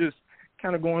be they're just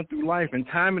kind of going through life, and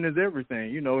timing is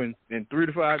everything. In 3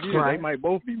 to 5 years, they might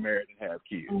both be married and have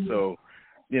kids. So,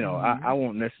 I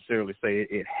won't necessarily say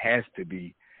it has to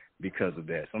be because of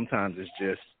that. Sometimes it's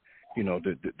just,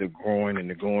 the growing and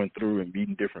the going through and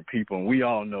meeting different people. And we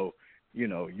all know,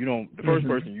 the first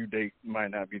person you date might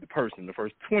not be the person. The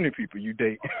first 20 people you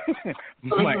date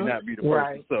might not be the person.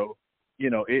 Right. So,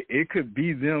 it could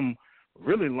be them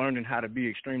really learning how to be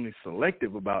extremely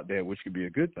selective about that, which could be a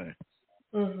good thing.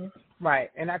 Right,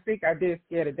 and I think I did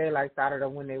scare the daylights out of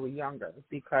them when they were younger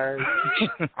because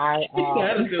I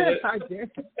did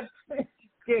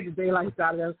scared the daylights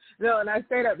out of them. No, and I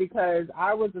say that because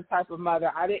I was the type of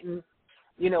mother, I didn't,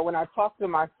 when I talked to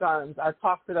my sons, I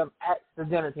talked to them at the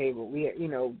dinner table. We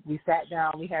sat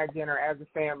down, we had dinner as a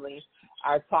family.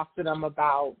 I talked to them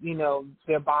about,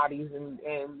 their bodies and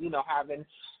having,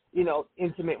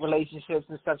 intimate relationships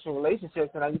and sexual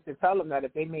relationships. And I used to tell them that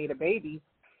if they made a baby,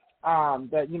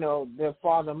 that, their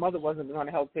father and mother wasn't going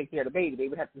to help take care of the baby. They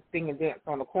would have to sing and dance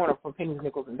on the corner for pennies,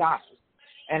 nickels, and dimes.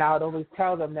 And I would always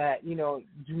tell them that, do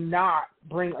not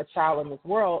bring a child in this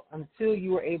world until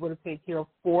you are able to take care of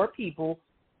 4 people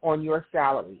on your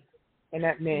salary. And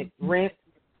that meant rent,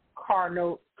 car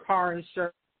note, car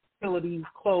insurance, utilities,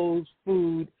 clothes,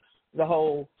 food, the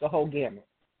whole gamut.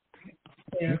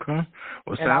 Yeah. Okay.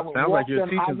 Well, sounds like your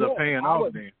teachers are paying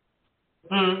off then.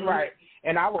 Right.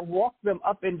 And I would walk them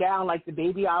up and down like the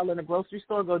baby aisle in a grocery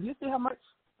store. Go, do you see how much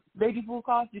baby food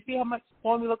costs? Do you see how much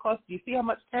formula costs? Do you see how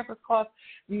much Pampers costs?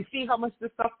 Do you see how much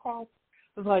this stuff costs?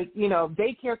 It's like,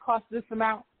 daycare costs this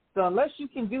amount. So unless you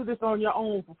can do this on your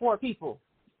own for 4 people,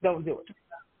 don't do it.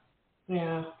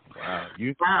 Yeah. Wow.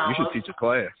 You should teach a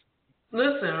class.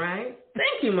 Listen, right?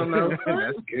 Thank you, Mimosa.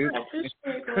 That's good. I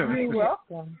appreciate that. You're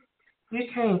welcome. You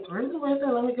came through with it.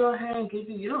 Let me go ahead and give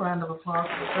you a round of applause.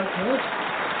 That's good.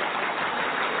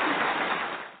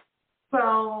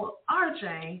 So,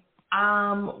 RJ,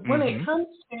 when it comes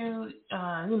to,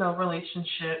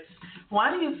 relationships,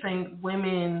 why do you think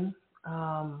women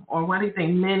or why do you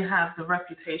think men have the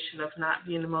reputation of not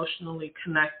being emotionally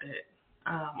connected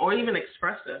or even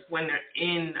expressive when they're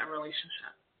in a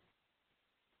relationship?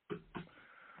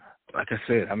 Like I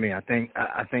said,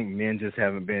 I think men just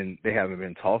haven't been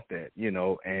taught that,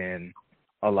 and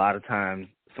a lot of times,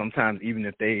 sometimes even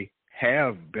if they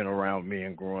have been around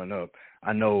men growing up,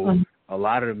 I know a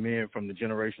lot of the men from the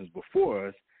generations before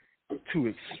us, to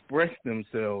express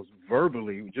themselves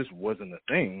verbally just wasn't a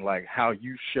thing. Like how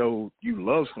you showed you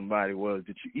love somebody was,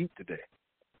 did you eat today?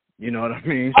 You know what I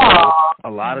mean? So a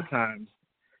lot of times,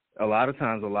 a lot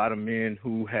of men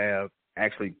who have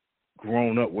actually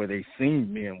grown up where they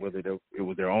seen men, whether it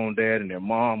was their own dad and their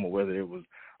mom or whether it was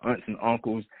aunts and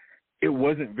uncles, it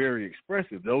wasn't very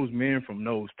expressive. Those men from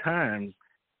those times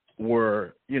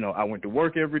were, I went to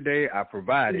work every day, I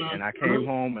provided, and I came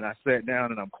home and I sat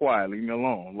down and I'm quiet, leave me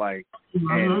alone. Like,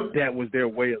 and that was their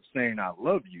way of saying I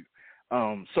love you.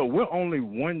 So we're only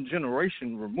one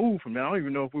generation removed from that. I don't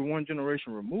even know if we're one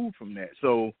generation removed from that.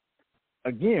 So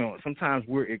again, sometimes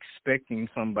we're expecting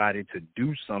somebody to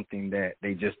do something that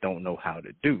they just don't know how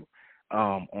to do.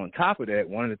 On top of that,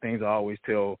 one of the things I always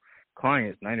tell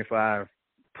clients, 95+%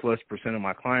 of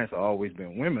my clients have always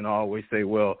been women. I always say,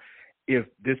 well, if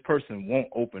this person won't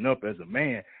open up as a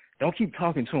man, don't keep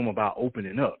talking to him about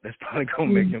opening up. That's probably going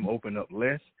to make him open up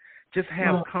less. Just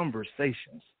have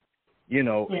conversations.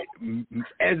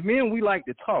 As men, we like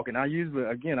to talk, and I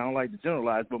don't like to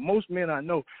generalize, but most men I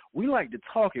know, we like to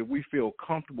talk if we feel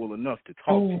comfortable enough to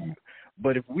talk to you.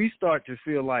 But if we start to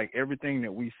feel like everything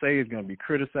that we say is going to be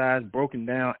criticized, broken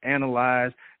down,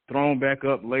 analyzed, thrown back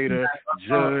up later,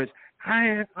 judged,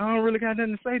 I don't really got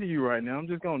nothing to say to you right now. I'm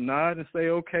just going to nod and say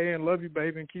okay and love you,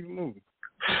 baby, and keep it moving.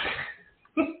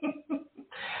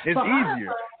 It's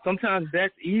easier. Sometimes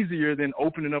that's easier than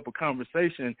opening up a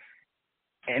conversation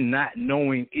and not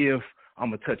knowing if I'm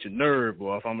going to touch a nerve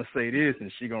or if I'm going to say this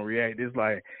and she going to react. It's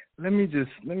like, let me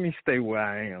stay where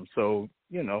I am. So,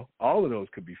 all of those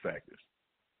could be factors.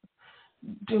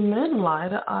 Do men lie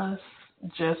to us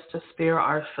just to spare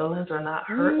our feelings or not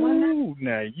hurt women?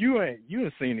 Now, you ain't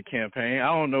seen the campaign. I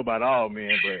don't know about all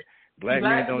men, but black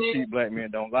men don't cheat, black men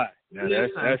don't lie. Now,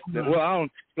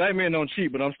 black men don't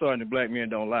cheat, but I'm starting to black men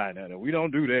don't lie. Now, we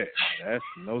don't do that. That's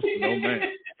no man.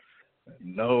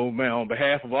 No, man, on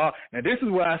behalf of all, now this is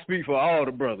where I speak for all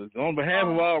the brothers. On behalf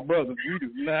of all brothers, we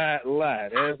do not lie.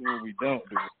 That's what we don't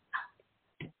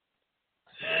do.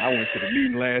 I went to the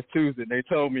meeting last Tuesday, and they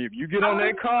told me, if you get on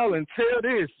that call and tell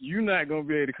this, you're not going to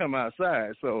be able to come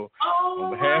outside. So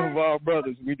on behalf of all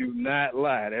brothers, we do not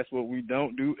lie. That's what we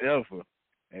don't do ever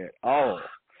at all.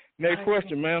 Next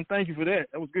question, ma'am. Thank you for that.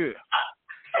 That was good.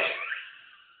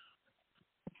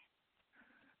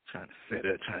 Trying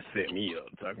to set me up,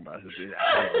 talking about this.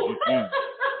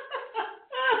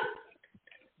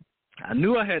 I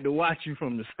knew I had to watch you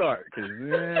from the start, because,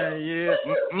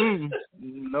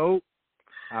 nope.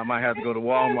 I might have to go to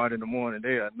Walmart in the morning.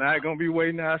 They are not going to be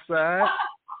waiting outside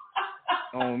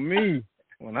on me.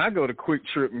 When I go to Quick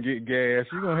Trip and get gas,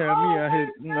 you're going to have me out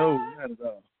here. No, not at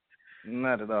all.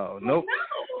 Not at all. Nope.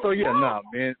 So,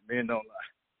 men don't lie.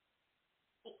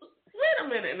 Wait a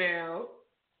minute now.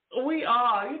 We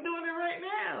are. You're doing it right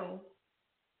now.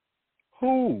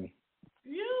 Who?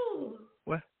 You.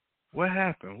 What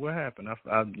happened? What happened?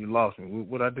 You lost me.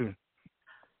 What'd I do?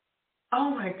 Oh,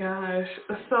 my gosh.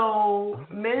 So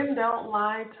men don't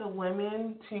lie to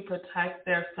women to protect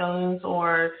their feelings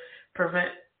or prevent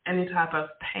any type of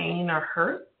pain or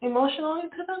hurt emotionally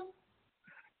to them?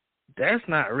 That's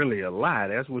not really a lie.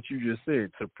 That's what you just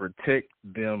said, to protect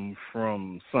them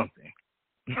from something.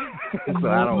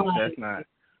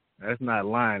 That's not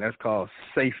lying. That's called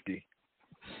safety.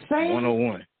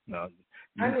 101. No,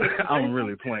 I'm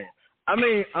really playing. I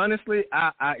mean, honestly,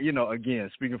 I again,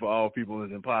 speaking for all people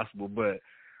is impossible, but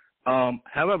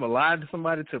have I ever lied to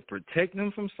somebody to protect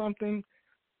them from something?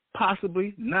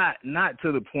 Possibly. Not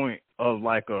to the point of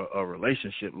like a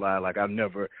relationship lie. Like I've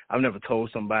never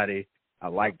told somebody I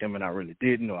liked them and I really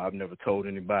didn't, or I've never told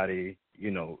anybody,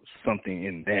 something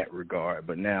in that regard.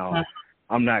 But now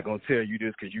I'm not going to tell you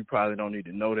this because you probably don't need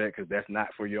to know that because that's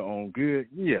not for your own good.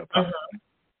 Yeah, probably.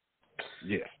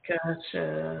 Yeah.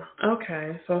 Gotcha.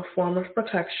 Okay, so a form of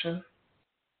protection.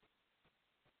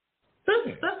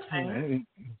 That's fine.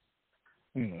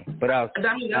 But that's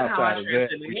how I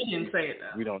treated it. You didn't say it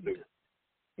though. We don't do it.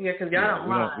 Yeah, because y'all don't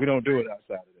lie. We don't do it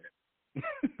outside of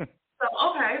that. So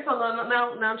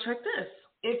now check this.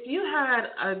 If you had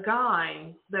a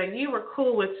guy that you were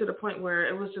cool with to the point where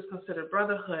it was just considered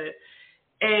brotherhood,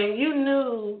 and you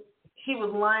knew he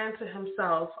was lying to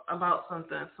himself about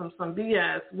something, some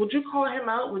BS, would you call him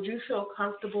out? Would you feel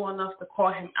comfortable enough to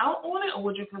call him out on it, or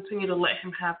would you continue to let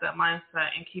him have that mindset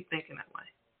and keep thinking that way?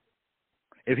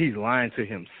 If he's lying to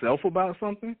himself about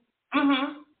something?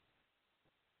 Mm-hmm.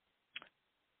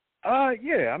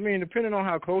 Yeah, I mean, depending on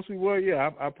how close we were, yeah,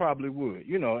 I probably would,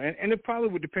 and it probably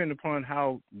would depend upon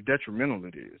how detrimental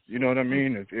it is, you know what I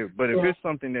mean? If it's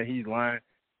something that he's lying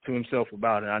to himself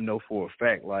about, and I know for a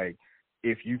fact, like,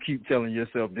 if you keep telling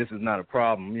yourself this is not a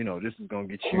problem, this is going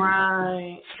to get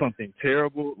you something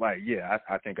terrible, like, yeah,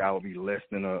 I think I would be less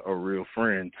than a real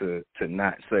friend to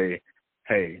not say,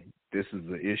 hey, this is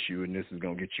the issue and this is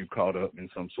going to get you caught up in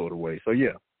some sort of way. So,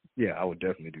 yeah, I would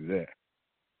definitely do that.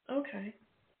 Okay.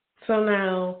 So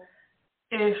now,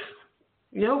 if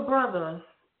your brother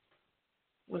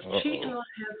was cheating on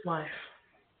his wife,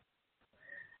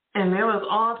 and there was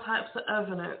all types of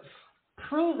evidence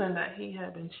proven that he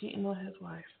had been cheating on his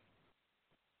wife.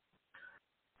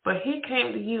 But he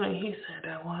came to you and he said,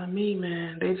 that wasn't me,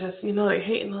 man. They just, they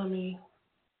hating on me.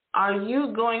 Are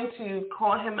you going to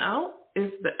call him out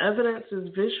if the evidence is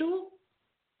visual?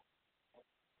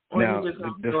 Or now,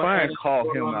 define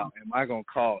call him out. Am I going to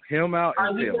call him out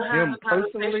and tell him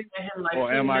personally?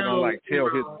 Or am I going to, tell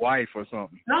his wife or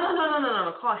something?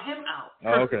 No. Call him out.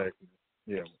 Oh, okay.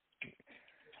 Yeah.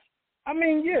 I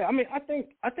mean,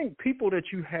 I think people that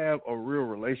you have a real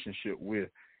relationship with,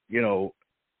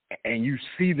 and you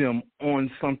see them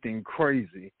on something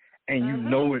crazy, and you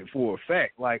know it for a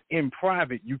fact. Like in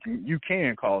private, you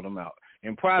can call them out.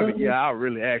 In private, I'll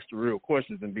really ask the real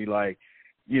questions and be like,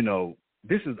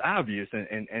 this is obvious,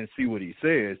 and see what he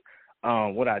says.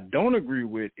 What I don't agree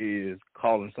with is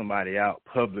calling somebody out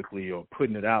publicly or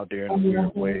putting it out there in a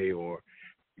weird way. Or,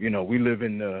 we live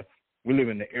in the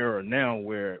era now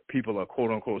where people are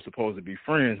quote unquote supposed to be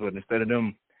friends, but instead of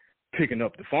them picking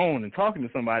up the phone and talking to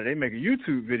somebody, they make a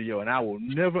YouTube video, and I will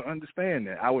never understand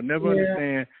that. I would never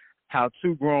understand how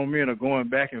two grown men are going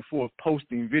back and forth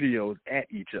posting videos at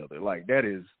each other. Like, that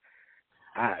is,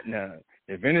 now,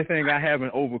 if anything I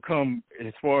haven't overcome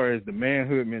as far as the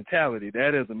manhood mentality,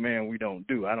 that is a man we don't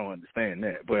do. I don't understand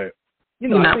that. But,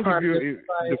 I think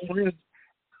the friends,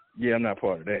 I'm not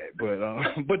part of that.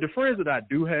 But the friends that I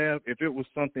do have, if it was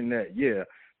something that,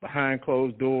 behind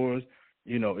closed doors,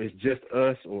 it's just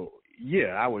us, or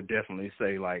I would definitely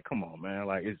say, like, come on, man,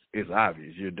 like, it's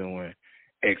obvious you're doing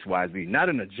X, Y, Z. Not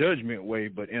in a judgment way,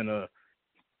 but in a,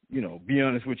 be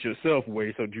honest with yourself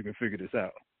way so that you can figure this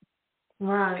out.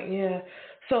 Right, yeah.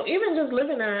 So even just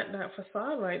living that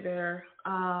facade right there,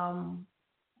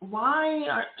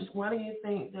 why do you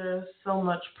think there's so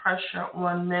much pressure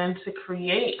on men to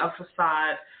create a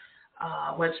facade,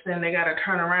 which then they got to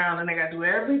turn around and they got to do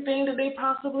everything that they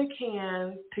possibly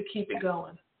can to keep it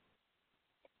going?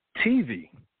 TV,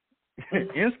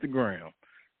 Instagram,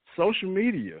 social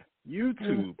media,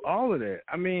 YouTube, all of that.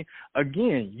 I mean,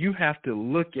 again, you have to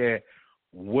look at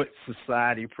what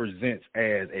society presents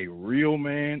as a real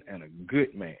man and a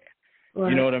good man. Right.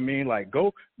 You know what I mean? Like,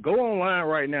 go online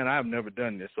right now, and I've never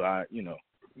done this, so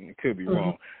it could be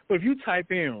wrong. But if you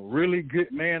type in really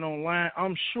good man online,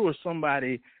 I'm sure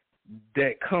somebody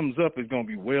that comes up is going to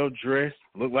be well dressed,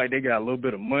 look like they got a little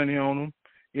bit of money on them.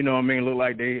 You know what I mean? Look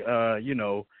like they,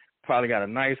 probably got a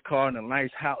nice car and a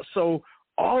nice house. So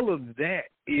all of that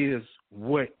is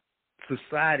what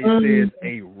society says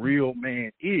a real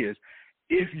man is.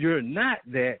 If you're not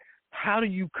that, how do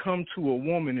you come to a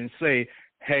woman and say,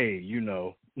 hey,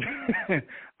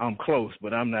 I'm close,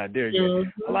 but I'm not there yet?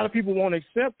 A lot of people won't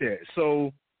accept that.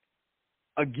 So,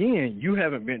 again, you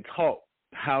haven't been taught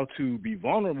how to be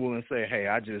vulnerable and say, hey,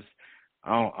 I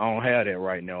don't have that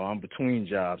right now. I'm between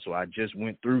jobs, so I just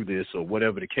went through this, or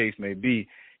whatever the case may be.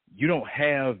 You don't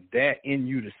have that in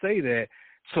you to say that.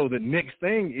 So the next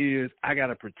thing is I got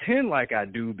to pretend like I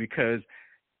do because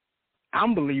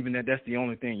I'm believing that that's the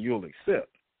only thing you'll accept.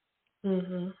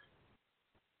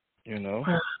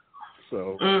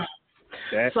 So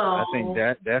I think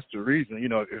that's the reason.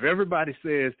 If everybody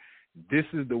says this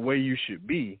is the way you should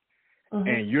be,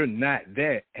 and you're not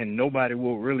that, and nobody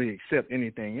will really accept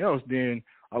anything else, then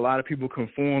a lot of people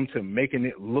conform to making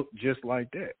it look just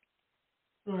like that.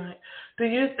 Right. Do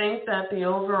you think that the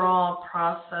overall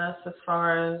process as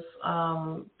far as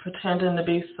pretending to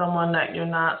be someone that you're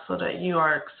not so that you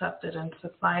are accepted in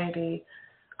society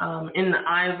in the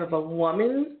eyes of a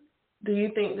woman, do you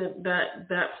think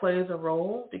that plays a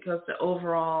role because the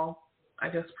overall, I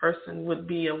guess, person would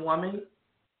be a woman?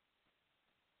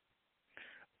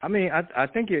 I mean, I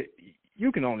think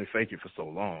you can only fake it for so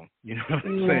long. You know what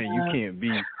I'm saying?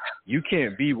 You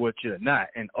can't be what you're not.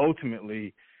 And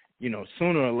ultimately,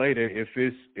 sooner or later, if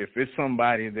it's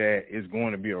somebody that is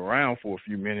going to be around for a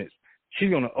few minutes,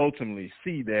 she's going to ultimately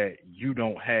see that you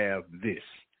don't have this.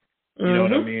 You know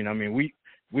what I mean? I mean, we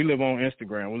live on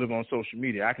Instagram. We live on social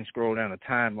media. I can scroll down a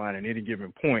timeline at any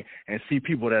given point and see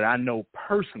people that I know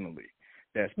personally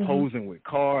that's posing with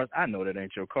cars. I know that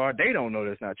ain't your car. They don't know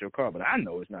that's not your car, but I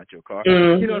know it's not your car.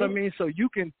 You know what I mean? So you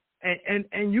can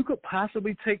and you could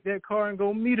possibly take that car and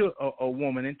go meet a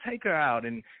woman and take her out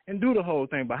and do the whole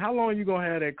thing. But how long are you going to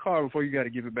have that car before you got to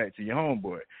give it back to your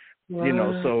homeboy?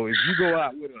 Right. So if you go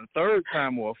out with it a third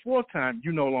time or a fourth time,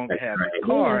 you no longer have that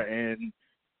car, and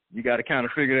you got to kind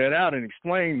of figure that out and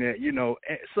explain that,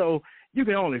 So you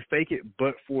can only fake it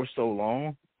but for so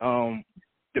long.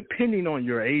 Depending on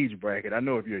your age bracket, I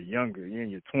know if you're younger, you're in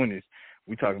your 20s,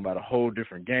 we're talking about a whole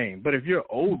different game. But if you're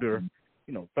older,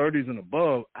 30s and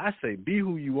above, I say be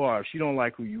who you are. If she don't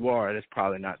like who you are, that's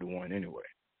probably not the one anyway.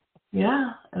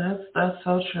 Yeah, that's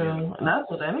so true. And that's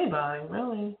with anybody,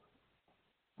 really.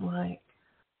 Like,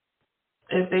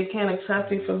 if they can't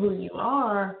accept you for who you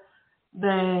are,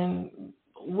 then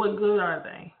what good are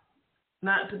they?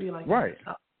 Not to be like right. in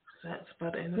a selfish sense,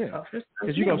 but in a selfish sense.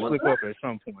 Because you're going to slip up at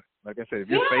some point. Like I said, if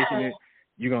you're faking it,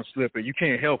 you're going to slip it. You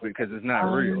can't help it because it's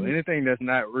not real. Anything that's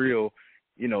not real,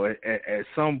 you know, at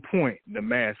some point, the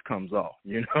mask comes off.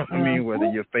 You know what I mean?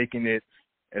 Whether you're faking it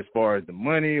as far as the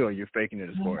money or you're faking it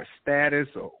as far as status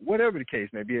or whatever the case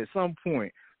may be, at some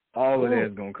point, all of that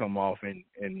is going to come off and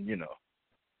you know.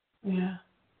 Yeah.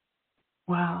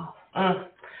 Wow.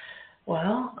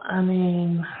 Well, I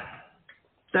mean,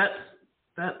 that's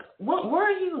where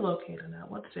are you located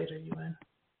at? What state are you in?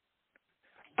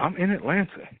 I'm in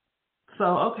Atlanta. So,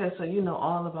 okay, so you know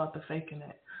all about the faking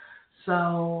it.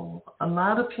 So, a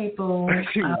lot of people...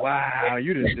 Wow,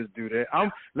 you didn't just do that.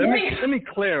 Let me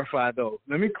clarify, though.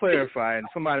 Let me clarify, and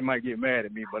somebody might get mad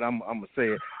at me, but I'm going to say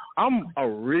it. I'm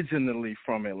originally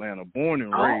from Atlanta, born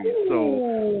and raised.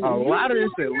 So, a lot of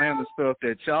this Atlanta stuff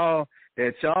that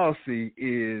y'all see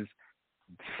is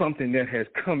something that has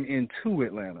come into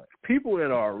Atlanta. People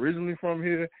that are originally from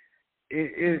here,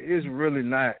 it's really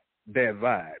not that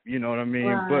vibe. You know what I mean?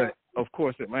 Right. But, of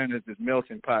course, Atlanta is this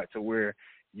melting pot to where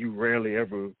you rarely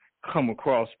ever come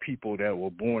across people that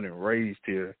were born and raised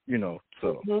here, you know,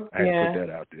 so I had to put that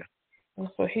out there.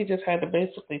 So he just had to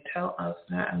basically tell us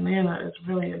that Atlanta is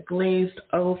really a glazed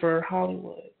over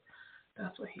Hollywood.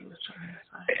 That's what he was trying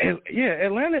to say. Yeah,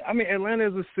 Atlanta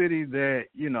is a city that,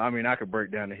 you know, I mean, I could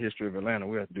break down the history of Atlanta.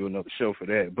 We have to do another show for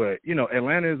that. But, you know,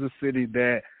 Atlanta is a city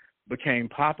that became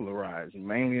popularized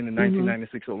mainly in the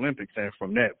 1996 Olympics. And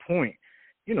from that point,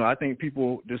 you know, I think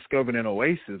people discovered an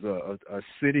oasis, a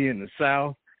city in the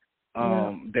South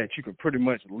that you could pretty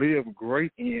much live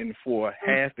great in for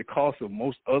half the cost of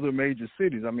most other major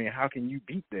cities. I mean, how can you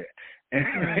beat that?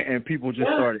 And people just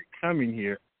started coming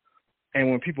here. And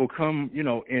when people come, you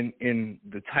know, in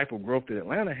the type of growth that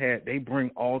Atlanta had, they bring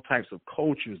all types of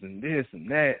cultures and this and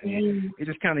that. And it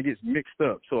just kind of gets mixed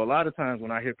up. So a lot of times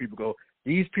when I hear people go,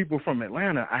 these people from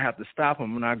Atlanta, I have to stop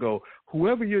them and I go,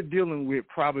 whoever you're dealing with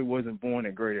probably wasn't born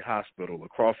at Grady Hospital or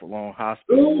Crawford Lawn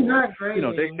Hospital. Not Grady. You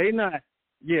know,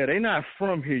 they're not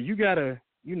from here. You gotta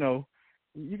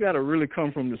really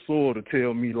come from the soil to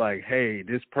tell me like, hey,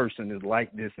 this person is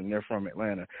like this and they're from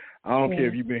Atlanta. I don't care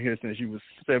if you've been here since you was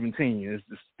 17. It's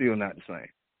just still not the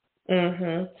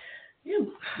same.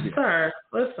 Sir,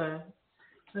 listen,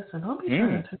 don't be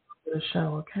trying to take over the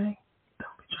show, okay?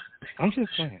 Don't be trying to take over. I'm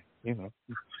just saying. You know,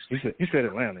 you said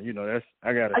Atlanta. You know,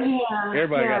 everybody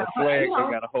got a flag they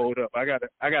got to hold up. I got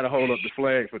to hold up the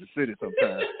flag for the city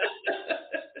sometimes.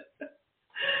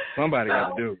 Somebody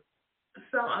got to do it.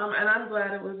 So, and I'm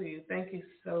glad it was you. Thank you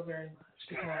so very much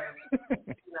because,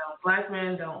 you know, black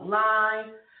men don't lie,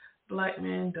 black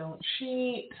men don't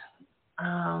cheat.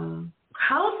 How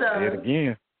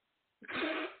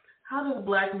does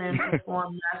black men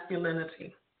perform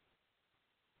masculinity?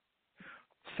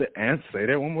 Say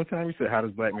that one more time. You said, how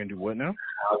does black men do what now?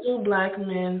 How do black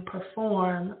men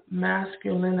perform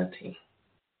masculinity?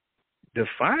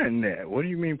 Define that. What do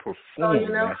you mean perform masculinity?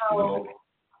 You know how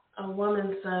a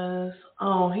woman says,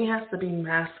 oh, he has to be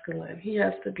masculine. He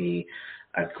has to be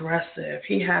aggressive.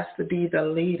 He has to be the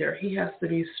leader. He has to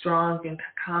be strong and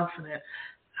confident.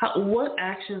 What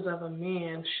actions of a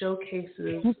man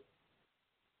showcases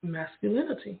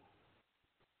masculinity?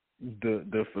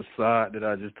 The facade that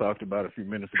I just talked about a few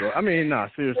minutes ago. I mean,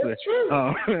 seriously. That's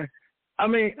true.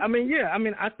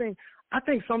 I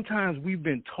think sometimes we've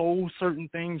been told certain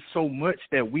things so much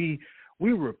that we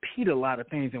repeat a lot of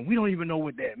things and we don't even know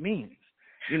what that means.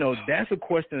 You know, that's a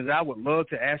question that I would love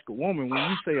to ask a woman. When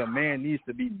you say a man needs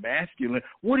to be masculine,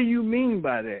 what do you mean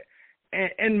by that?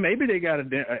 And maybe they got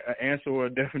an answer or a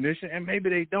definition, and maybe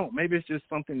they don't. Maybe it's just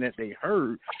something that they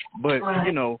heard. But,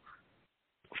 you know,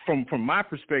 from my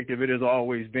perspective, it has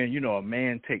always been, you know, a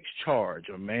man takes charge.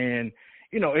 A man,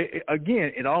 you know,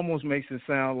 it almost makes it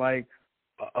sound like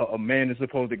a man is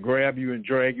supposed to grab you and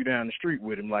drag you down the street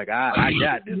with him. Like, I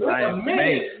got this. I am the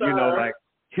man. You know, like,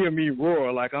 hear me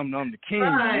roar like I'm the king.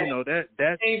 Right. You know,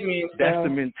 that's the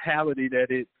mentality that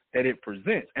it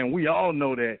presents. And we all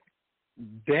know that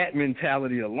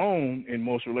mentality alone in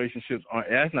most relationships,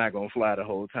 that's not going to fly the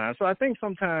whole time. So I think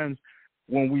sometimes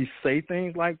when we say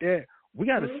things like that, we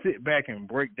got to sit back and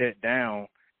break that down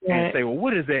and say, well,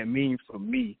 what does that mean for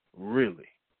me, really?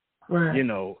 Right. You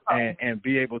know, and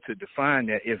be able to define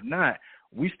that. If not,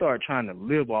 we start trying to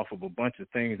live off of a bunch of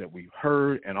things that we've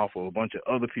heard and off of a bunch of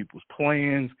other people's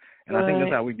plans, and I think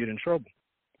that's how we get in trouble.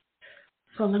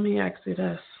 So let me ask you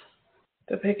this,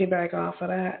 to piggyback off of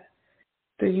that.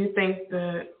 Do you think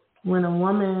that when a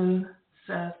woman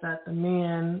says that the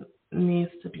man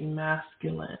needs to be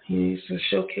masculine, he needs to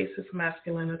showcase his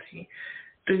masculinity,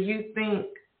 do you think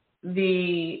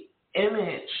the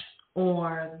image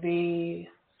or the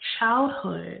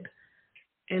childhood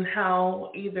and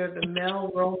how either the male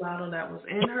role model that was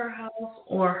in her house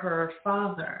or her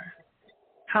father,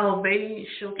 how they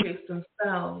showcase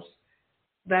themselves,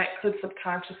 that could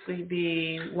subconsciously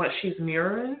be what she's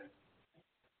mirroring?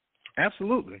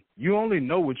 Absolutely. You only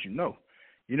know what you know.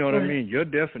 You know what I mean? Your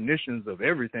definitions of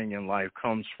everything in life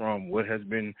comes from what has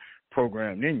been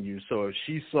programmed in you. So if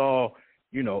she saw,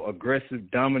 you know, aggressive,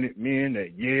 dominant men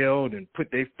that yelled and put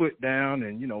their foot down,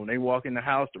 and, you know, when they walk in the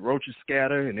house, the roaches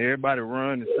scatter and everybody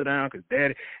run and sit down because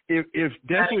daddy, if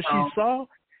that's what she saw,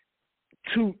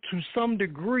 to some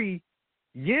degree,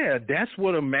 yeah, that's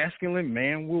what a masculine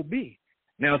man will be.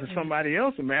 Now, to somebody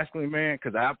else, a masculine man,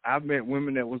 because I've met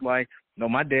women that was like, no,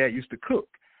 my dad used to cook.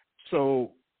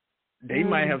 So they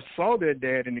might have saw their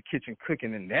dad in the kitchen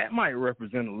cooking, and that might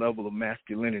represent a level of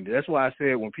masculinity. That's why I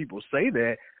said when people say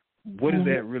that, what does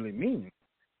that really mean?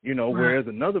 You know, whereas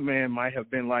another man might have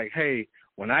been like, hey,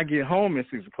 when I get home at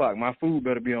 6 o'clock, my food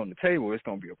better be on the table. It's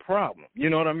going to be a problem.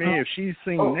 You know what I mean? If she's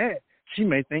seen that, she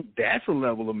may think that's a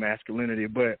level of masculinity,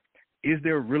 but is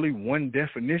there really one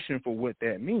definition for what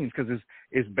that means? Because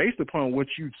it's based upon what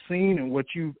you've seen and what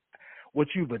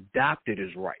you've adopted is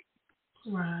right.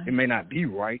 Right. It may not be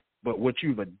right, but what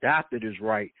you've adopted is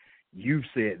right. You've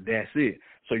said that's it.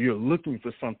 So you're looking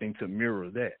for something to mirror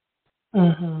that.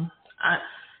 Mm-hmm.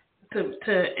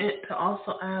 To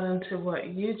also add into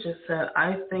what you just said,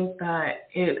 I think that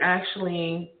it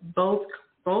actually both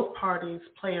parties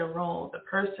play a role. The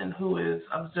person who is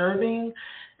observing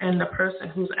and the person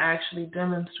who's actually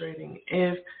demonstrating.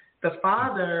 If the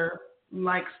father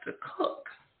likes to cook,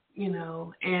 you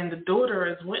know, and the daughter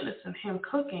is witnessing him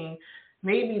cooking,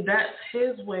 maybe that's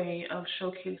his way of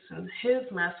showcasing his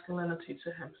masculinity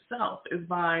to himself, is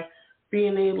by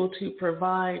being able to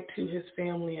provide to his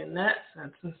family in that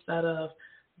sense instead of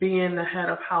being the head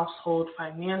of household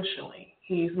financially.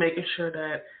 He's making sure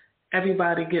that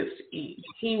everybody gets to eat.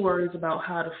 He worries about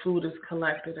how the food is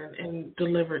collected and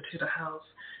delivered to the house.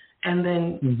 And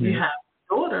then you have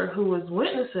a daughter who is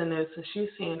witnessing this, and she's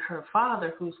seeing her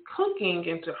father who's cooking,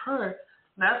 and to her,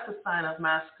 that's a sign of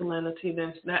masculinity.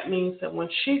 Then that means that when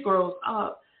she grows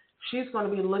up, she's going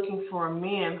to be looking for a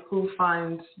man who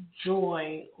finds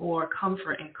joy or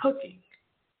comfort in cooking.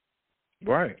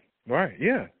 Right.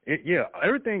 Yeah.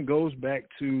 Everything goes back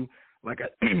to, like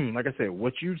I said,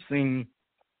 what you've seen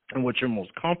and what you're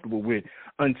most comfortable with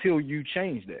until you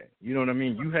change that. You know what I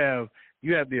mean? You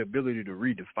have the ability to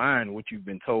redefine what you've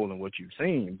been told and what you've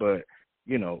seen, but,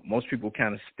 you know, most people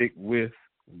kind of stick with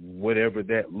whatever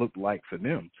that looked like for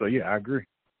them. So, yeah, I agree.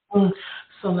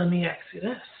 So let me ask you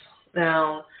this.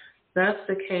 Now, that's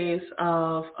the case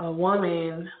of a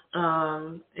woman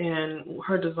and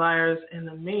her desires in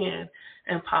a man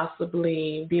and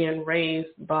possibly being raised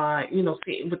by, you know,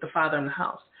 with the father in the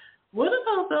house. What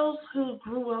about those who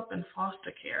grew up in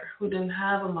foster care, who didn't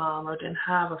have a mom or didn't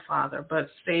have a father, but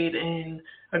stayed in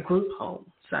a group home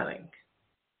setting?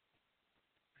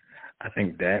 I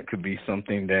think that could be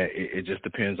something that it just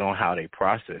depends on how they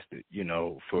processed it, you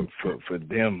know, for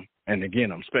them. And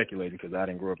again, I'm speculating because I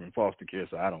didn't grow up in foster care,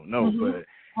 so I don't know. But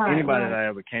anybody that I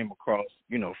ever came across,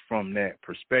 you know, from that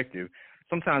perspective,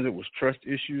 sometimes it was trust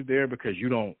issues there because you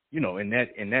don't, you know, in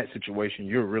that situation,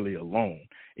 you're really alone.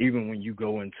 Even when you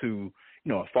go into,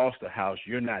 you know, a foster house,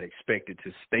 you're not expected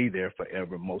to stay there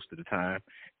forever most of the time,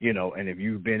 you know, and if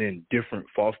you've been in different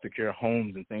foster care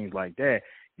homes and things like that,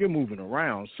 you're moving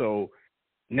around. So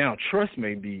now trust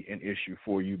may be an issue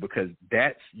for you because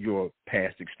that's your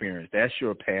past experience. That's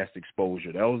your past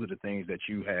exposure. Those are the things that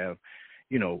you have,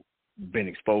 you know, been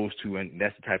exposed to, and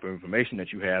that's the type of information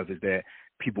that you have, is that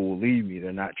people will leave me,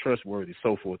 they're not trustworthy,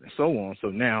 so forth and so on. So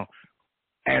now,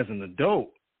 as an adult,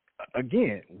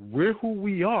 again, we're who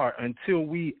we are until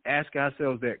we ask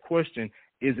ourselves that question,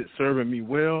 is it serving me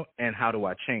well, and how do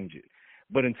I change it?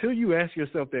 But until you ask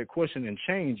yourself that question and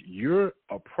change, you're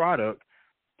a product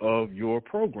of your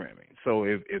programming. So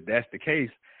if that's the case,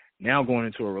 now going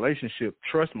into a relationship,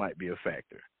 trust might be a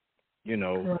factor. You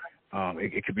know,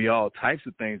 it could be all types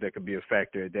of things that could be a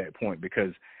factor at that point,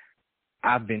 because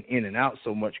I've been in and out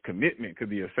so much. Commitment could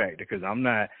be a factor because I'm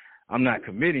not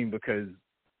committing because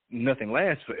nothing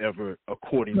lasts forever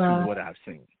according to what I've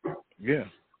seen. Yeah.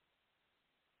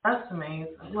 That's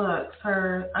amazing. Look,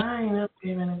 sir, I ain't never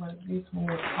given anybody these more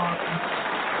talking.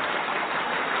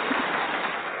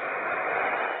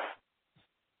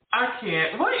 I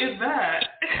can't. What is that?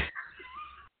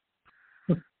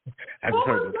 I just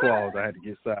heard the applause. I had to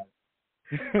get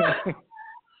silent.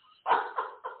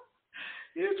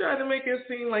 You tried to make it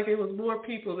seem like it was more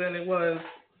people than it was.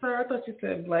 Sir, I thought you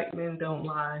said black men don't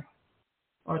lie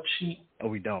or cheat. Oh,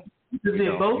 we don't. We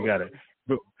don't. Both? You gotta.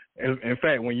 In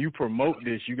fact, when you promote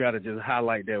this, you gotta just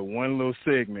highlight that one little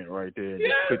segment right there. And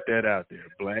just put that out there.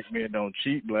 Black men don't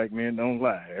cheat. Black men don't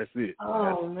lie. That's it.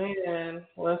 Oh man,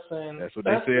 listen. That's what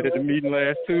they said at the meeting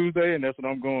last Tuesday, and that's what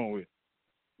I'm going with.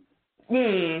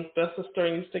 That's the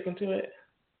story. You sticking to it?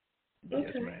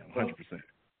 Yes, ma'am. 100%.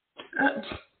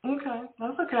 Okay,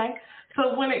 that's okay.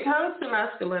 So when it comes to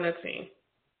masculinity,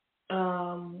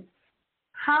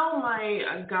 how might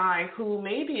a guy who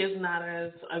maybe is not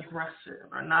as aggressive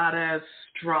or not as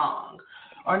strong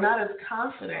or not as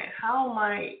confident, how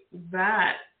might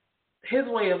that, his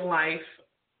way of life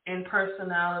and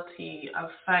personality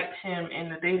affect him in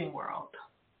the dating world?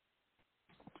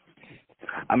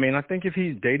 I mean, I think if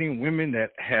he's dating women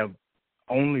that have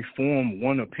only formed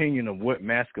one opinion of what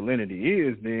masculinity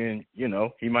is, then, you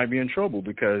know, he might be in trouble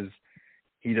because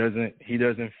he doesn't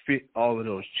fit all of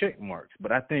those check marks.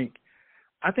 But I think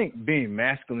being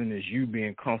masculine is you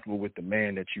being comfortable with the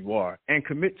man that you are and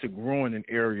commit to growing in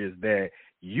areas that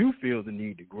you feel the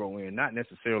need to grow in, not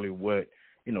necessarily what,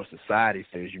 you know, society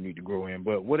says you need to grow in,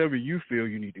 but whatever you feel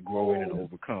you need to grow in and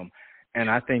overcome. And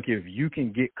I think if you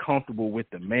can get comfortable with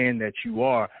the man that you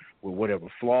are, with whatever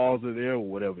flaws are there or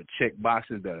whatever check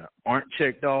boxes that aren't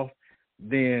checked off,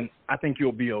 then I think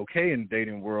you'll be okay in the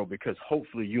dating world because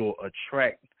hopefully you'll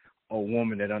attract a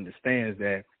woman that understands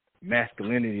that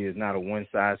masculinity is not a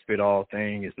one-size-fit-all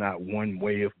thing. It's not one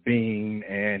way of being,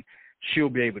 and she'll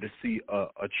be able to see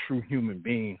a true human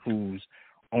being who's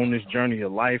on this journey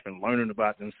of life and learning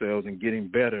about themselves and getting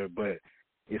better, but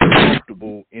is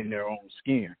comfortable in their own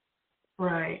skin.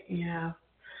 Right, yeah.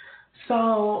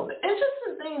 So the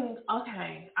interesting thing,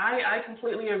 okay, I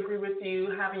completely agree with you,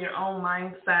 having your own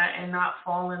mindset and not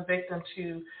falling victim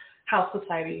to how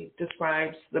society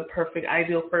describes the perfect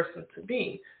ideal person to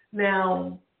be.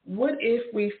 Now, what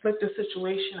if we flip the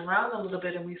situation around a little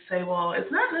bit and we say, well,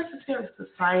 it's not necessarily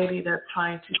society that's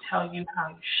trying to tell you how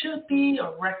you should be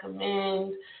or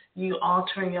recommend you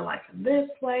altering your life in this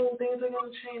way and things are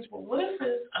going to change. But what if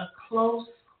it's a close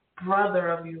brother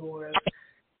of yours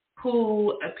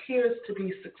who appears to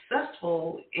be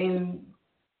successful in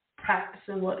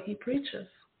practicing what he preaches?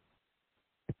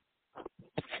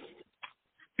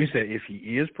 You said if he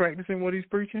is practicing what he's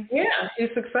preaching? Yeah, he's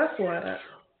successful at it.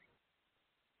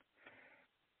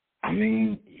 I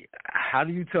mean, how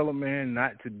do you tell a man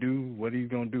not to do what he's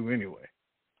going to do anyway?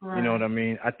 Right. You know what I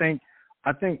mean? I think,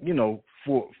 you know,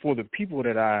 for the people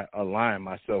that I align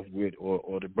myself with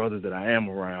or the brothers that I am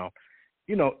around,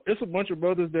 you know, it's a bunch of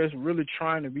brothers that's really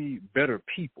trying to be better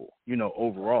people, you know,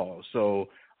 overall. So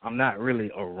I'm not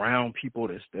really around people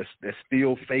that's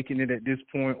still faking it at this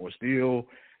point or still,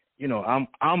 you know,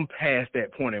 I'm past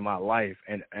that point in my life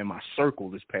and my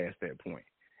circle is past that point,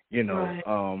 you know.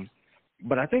 Right.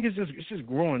 But I think it's just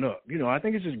growing up. You know, I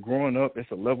think it's just growing up.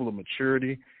 It's a level of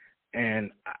maturity.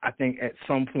 And I think at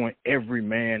some point every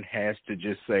man has to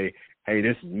just say, hey,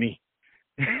 this is me.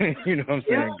 You know what I'm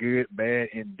saying? Yeah. Good, bad,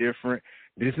 indifferent.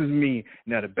 This is me.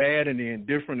 Now the bad and the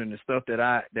indifferent and the stuff that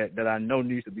I know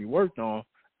needs to be worked on,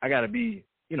 I gotta be,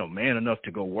 you know, man enough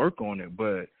to go work on it.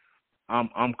 But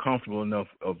I'm comfortable enough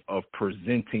of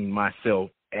presenting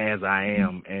myself as I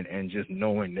am and just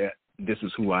knowing that this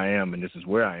is who I am and this is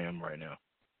where I am right now.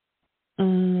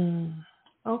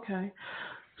 Okay.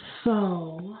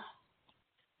 So,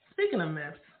 speaking of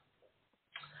myths,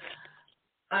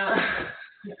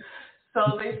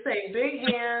 so they say big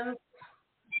hands,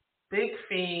 big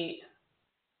feet.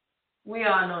 We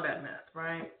all know that myth,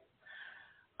 right?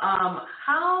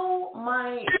 How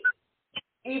might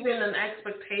even an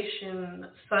expectation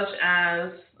such as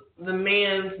the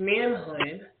man's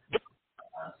manhood,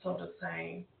 so to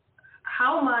say,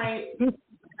 how might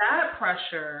that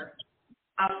pressure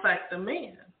affect the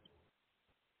man?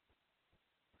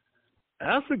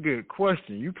 That's a good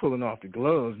question. You pulling off the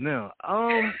gloves now.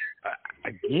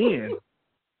 Again,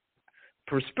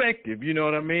 perspective, you know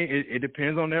what I mean? It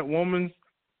depends on that woman's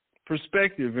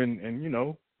perspective and you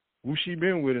know, who she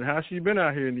been with and how she been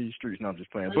out here in these streets. No, I'm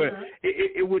just playing. But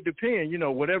it would depend, you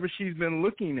know, whatever she's been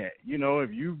looking at. You know,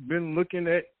 if you've been looking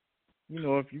at, you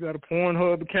know, if you got a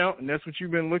Pornhub account and that's what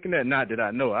you've been looking at, not that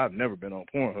I know, I've never been on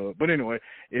Pornhub. But anyway,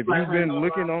 if you've been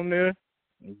looking on there,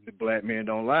 the black men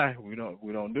don't lie. We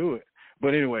don't do it.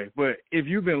 But anyway, but if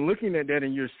you've been looking at that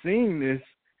and you're seeing this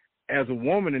as a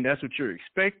woman and that's what you're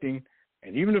expecting,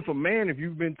 and even if a man, if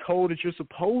you've been told that you're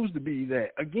supposed to be that,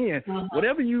 again,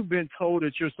 whatever you've been told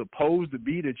that you're supposed to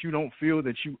be that you don't feel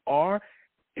that you are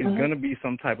is going to be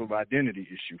some type of identity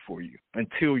issue for you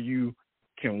until you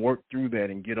can work through that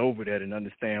and get over that and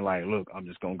understand, like, look, I'm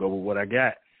just going to go with what I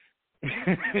got.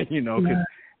 You know, because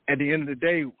at the end of the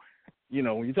day, you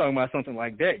know, when you're talking about something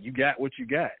like that, you got what you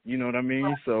got. You know what I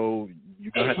mean? So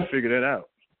you're going to have to figure that out.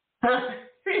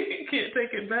 You can't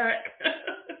take it back.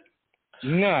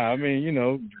 Nah, I mean, you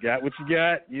know, you got what you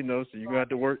got, you know, so you're going to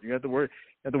have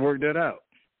to work that out.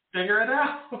 Figure it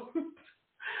out.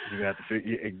 You got to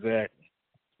figure, exactly.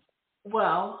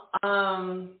 Well,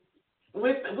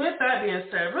 with that being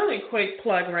said, really quick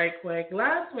plug right quick.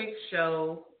 Last week's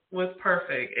show was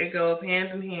perfect. It goes hand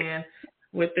in hand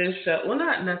with this show. Well,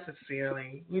 not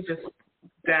necessarily. We just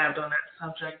dabbed on that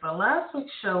subject. But last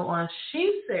week's show on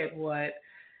She Said What,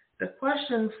 the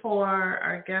question for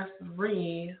our guest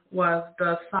Ree was,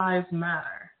 does size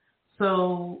matter?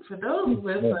 So for those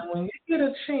listening, when you get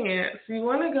a chance, you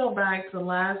want to go back to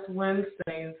last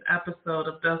Wednesday's episode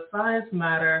of Does Size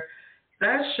Matter?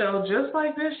 That show, just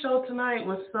like this show tonight,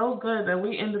 was so good that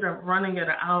we ended up running it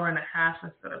an hour and a half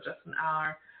instead of just an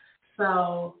hour.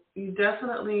 So you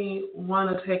definitely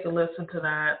want to take a listen to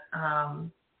that.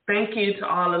 Thank you to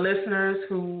all the listeners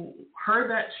who heard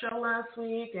that show last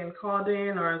week and called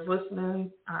in or is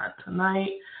listening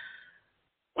tonight.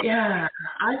 Yeah,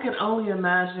 I can only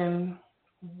imagine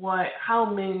how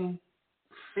men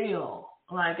feel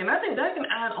like, and I think that can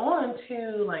add on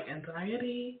to like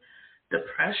anxiety,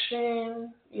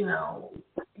 depression, you know,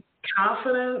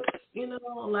 confidence, you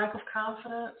know, lack of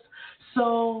confidence.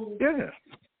 So yeah,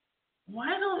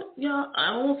 why don't y'all?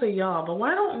 I won't say y'all, but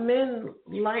why don't men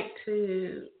like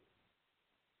to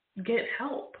get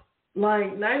help?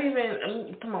 Like, not even,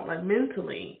 I'm talking about like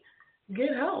mentally,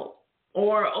 get help.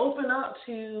 Or open up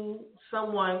to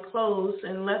someone close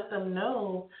and let them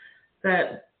know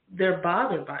that they're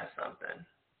bothered by something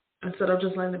instead of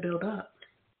just letting it build up.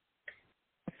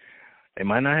 They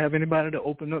might not have anybody to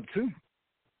open up to.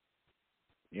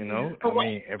 You know, I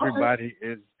mean, everybody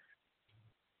is.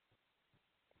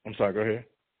 I'm sorry, go ahead.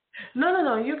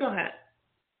 No, you go ahead.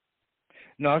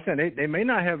 No, I'm saying they may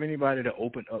not have anybody to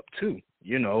open up to.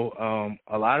 You know,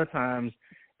 a lot of times,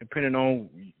 depending on,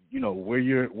 you know, where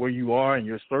you are in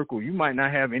your circle, you might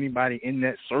not have anybody in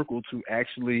that circle to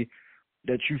actually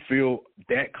that you feel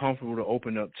that comfortable to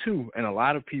open up to. And a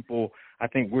lot of people, I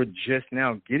think we're just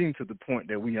now getting to the point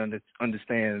that we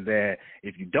understand that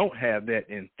if you don't have that,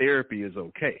 then therapy is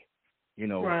okay. You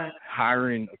know, right.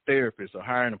 Hiring a therapist or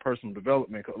hiring a personal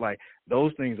development, like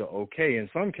those things are okay. In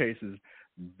some cases,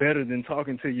 better than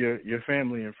talking to your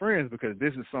family and friends, because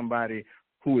this is somebody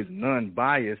who is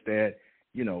non-biased that,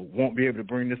 you know, won't be able to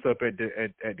bring this up at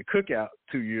the cookout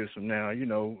 2 years from now, you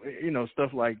know,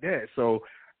 stuff like that. So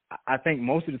I think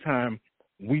most of the time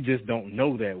we just don't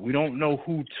know that. We don't know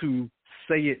who to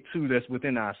say it to that's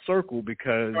within our circle,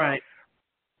 because right.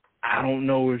 I don't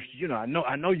know if, you know,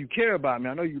 I know you care about me.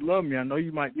 I know you love me. I know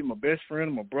you might be my best friend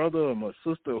or my brother or my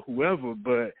sister or whoever,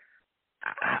 but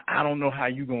I don't know how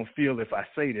you're going to feel if I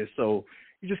say this. So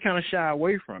you just kind of shy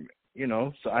away from it, you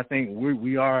know. So I think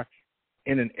we are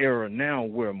in an era now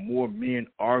where more men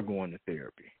are going to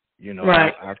therapy. You know,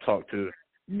 right. I've talked to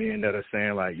men that are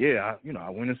saying like, yeah, I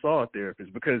went and saw a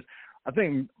therapist, because I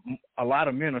think a lot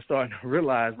of men are starting to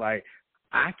realize like,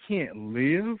 I can't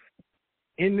live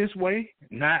in this way,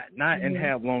 not and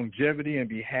have longevity and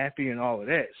be happy and all of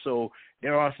that. So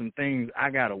there are some things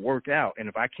I got to work out. And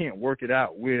if I can't work it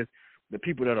out with the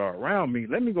people that are around me,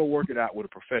 let me go work it out with a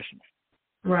professional.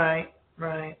 Right.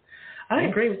 I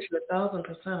agree with you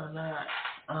 1,000% on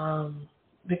that.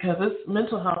 Because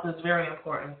mental health is very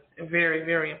important, very,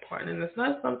 very important. And it's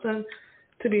not something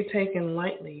to be taken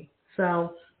lightly.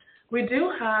 So we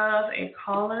do have a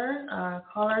caller.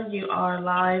 Caller, you are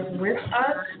live with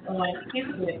us. Like he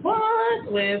said,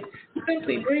 what? With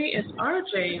Simply Bree and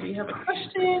RJ. Do you have a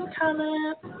question,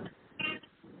 comment?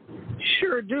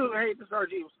 Sure do. Hey, this is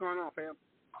RJ. What's going on, fam?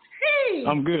 Hey.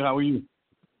 I'm good. How are you?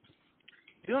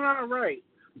 Doing all right.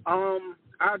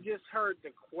 I just heard the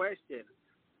question.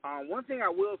 One thing I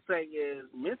will say is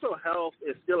mental health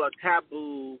is still a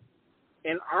taboo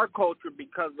in our culture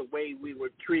because of the way we were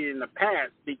treated in the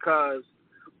past, because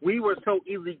we were so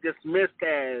easily dismissed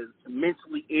as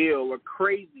mentally ill or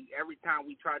crazy every time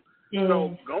we tried.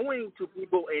 So going to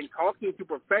people and talking to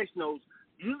professionals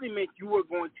usually meant you were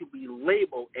going to be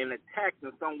labeled and attacked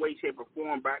in some way, shape, or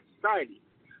form by society.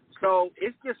 So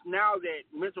it's just now that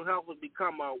mental health has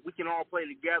become we can all play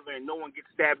together and no one gets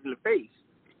stabbed in the face,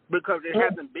 because it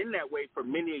hasn't been that way for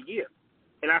many a year.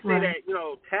 And I say that, you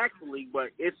know, tactfully,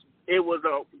 but it was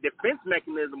a defense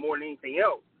mechanism more than anything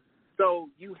else. So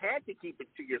you had to keep it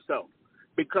to yourself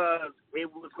because it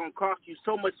was going to cost you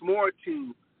so much more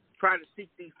to try to seek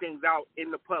these things out in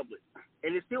the public.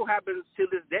 And it still happens to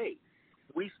this day.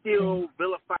 we still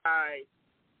vilify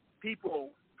people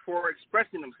for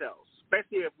expressing themselves,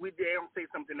 especially if they don't say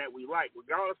something that we like.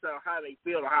 Regardless of how they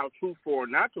feel or how truthful or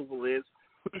not truthful it is,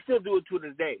 we still do it to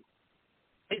this day.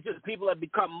 It's just people have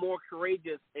become more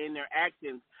courageous in their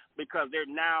actions because they're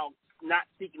now not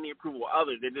seeking the approval of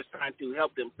others. They're just trying to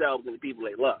help themselves and the people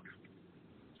they love.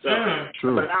 So,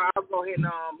 True. But I'll go ahead and,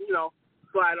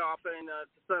 slide off in the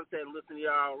sunset and listen to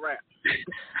y'all rap.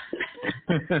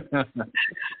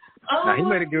 Now, he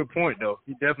made a good point, though.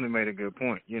 He definitely made a good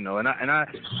point, and I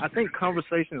think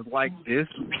conversations like this,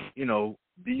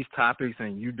 these topics,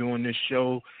 and you doing this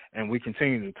show, and we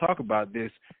continue to talk about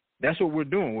this, that's what we're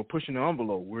doing. We're pushing the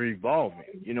envelope. We're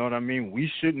evolving. You know what I mean?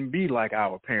 We shouldn't be like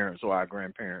our parents or our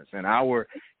grandparents, and our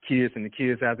kids and the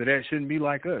kids after that shouldn't be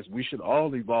like us. We should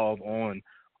all evolve on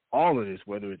all of this,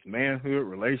 whether it's manhood,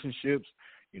 relationships,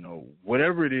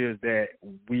 whatever it is that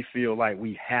we feel like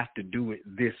we have to do it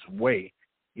this way.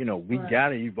 We got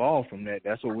to evolve from that.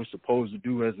 That's what we're supposed to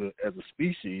do as a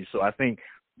species. So I think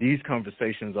these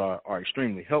conversations are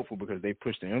extremely helpful because they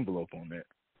push the envelope on that.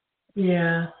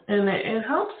 Yeah, and it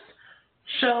helps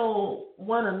show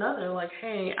one another, like,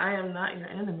 hey, I am not your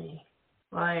enemy.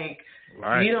 Like,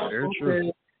 you don't have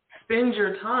to spend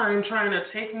your time trying to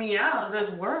take me out of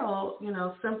this world,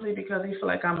 simply because you feel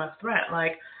like I'm a threat.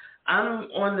 Like, I'm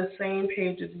on the same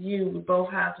page as you. We both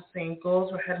have the same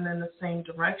goals. We're heading in the same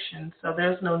direction. So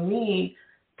there's no need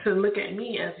to look at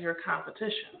me as your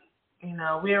competition.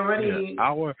 We already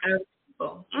as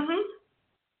people. Mm-hmm.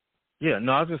 Yeah,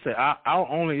 no, I was going to say, our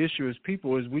only issue as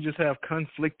people is we just have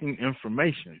conflicting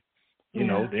information.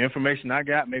 The information I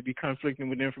got may be conflicting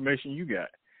with the information you got.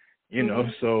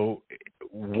 So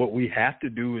what we have to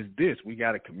do is this. We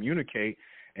got to communicate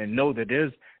and know that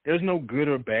there's no good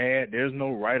or bad. There's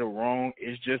no right or wrong.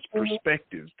 It's just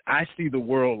perspectives. I see the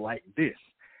world like this.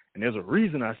 And there's a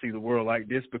reason I see the world like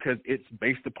this because it's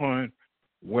based upon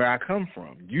where I come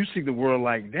from. You see the world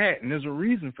like that, and there's a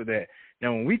reason for that.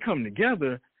 Now, when we come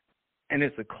together, and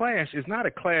it's a clash, it's not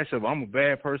a clash of I'm a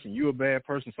bad person, you're a bad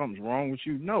person, something's wrong with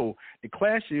you. No, the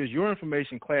clash is your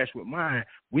information clash with mine.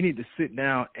 We need to sit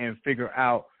down and figure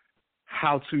out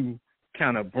how to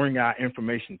kind of bring our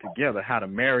information together, how to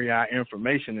marry our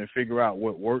information and figure out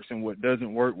what works and what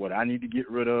doesn't work, what I need to get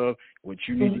rid of, what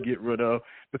you need to get rid of.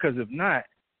 Because if not,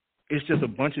 it's just a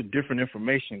bunch of different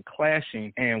information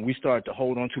clashing, and we start to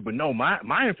hold on to, but no,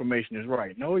 my information is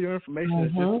right. No, your information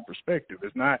is just a perspective.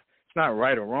 It's not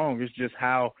right or wrong. It's just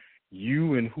how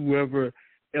you and whoever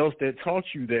else that taught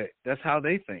you that's how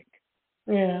they think.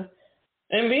 Yeah.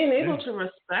 And being able to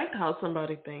respect how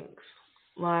somebody thinks.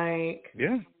 Like,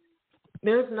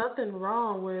 there's nothing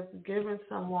wrong with giving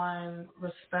someone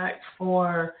respect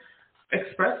for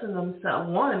expressing themselves,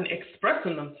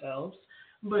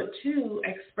 but two,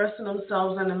 expressing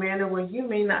themselves in a manner where you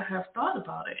may not have thought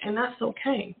about it. And that's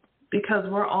okay, because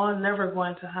we're all never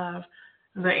going to have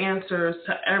the answers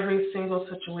to every single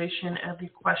situation, every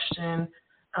question.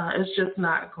 It's just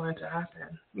not going to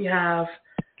happen. You have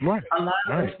a lot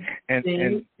of and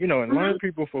learn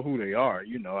people for who they are.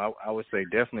 I would say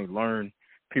definitely learn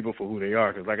people for who they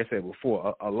are, because like I said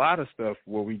before, a lot of stuff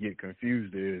where we get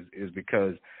confused is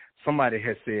because somebody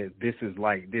has said this is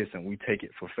like this and we take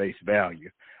it for face value.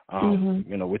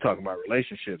 We're talking about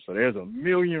relationships, so there's a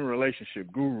million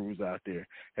relationship gurus out there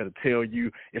that'll tell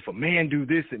you if a man do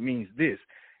this, it means this.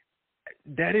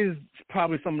 That is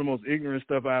probably some of the most ignorant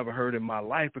stuff I ever heard in my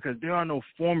life, because there are no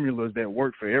formulas that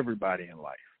work for everybody in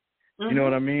life. You know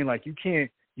what I mean? Like, you can't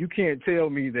tell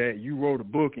me that you wrote a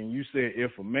book and you said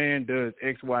if a man does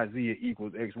X, Y, Z, it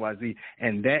equals X, Y, Z,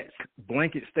 and that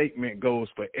blanket statement goes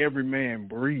for every man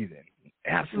breathing.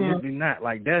 Absolutely not.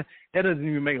 Like, that doesn't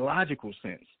even make logical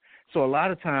sense. So a lot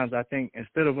of times I think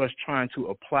instead of us trying to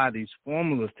apply these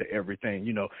formulas to everything,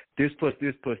 this plus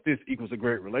this plus this equals a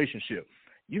great relationship,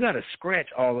 you got to scratch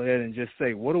all of that and just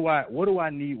say, what do I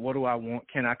need? What do I want?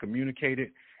 Can I communicate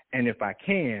it? And if I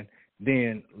can,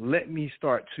 then let me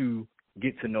start to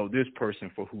get to know this person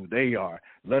for who they are.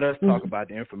 Let us talk about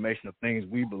the information of things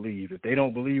we believe. If they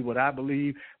don't believe what I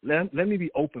believe, let me be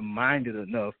open-minded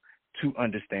enough to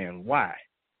understand why,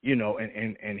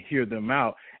 and hear them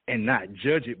out and not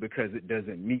judge it because it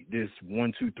doesn't meet this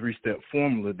 1, 2, 3-step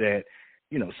formula that,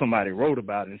 somebody wrote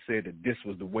about and said that this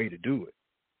was the way to do it.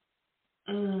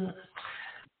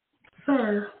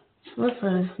 Sir,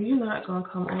 listen, you're not going to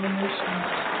come on this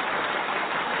show.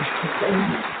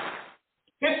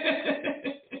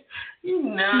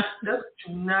 That's what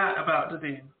you're not about to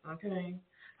do, okay?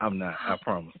 I'm not, I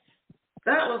promise.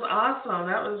 That was awesome.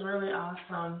 That was really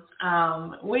awesome.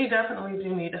 We definitely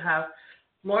do need to have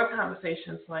more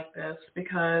conversations like this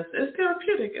because it's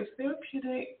therapeutic. It's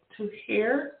therapeutic to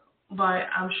hear but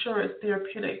I'm sure it's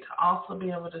therapeutic to also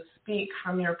be able to speak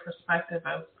from your perspective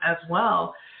as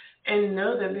well, and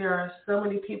know that there are so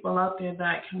many people out there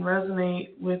that can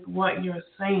resonate with what you're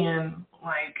saying,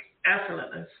 like,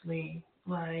 effortlessly.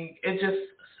 Like, it's just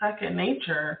second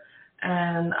nature.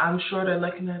 And I'm sure they're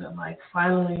looking at it like,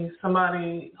 finally,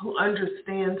 somebody who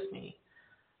understands me.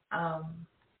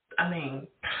 I mean,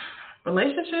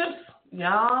 relationships,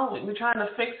 y'all, we're trying to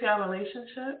fix y'all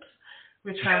relationships.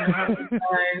 We're trying to help you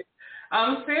guys.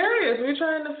 I'm serious. We're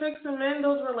trying to fix and mend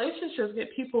those relationships,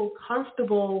 get people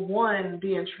comfortable, one,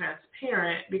 being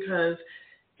transparent, because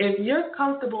if you're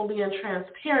comfortable being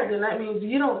transparent, then that means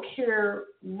you don't care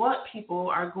what people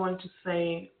are going to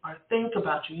say or think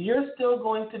about you. You're still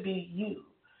going to be you.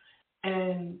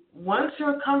 And once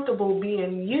you're comfortable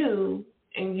being you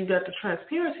and you got the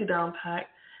transparency down pat,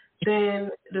 then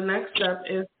the next step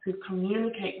is to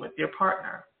communicate with your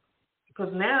partner.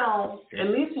 Because now, at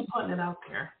least you're putting it out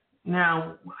there.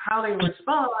 Now, how they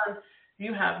respond,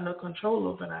 you have no control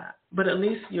over that. But at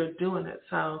least you're doing it.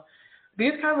 So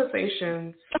these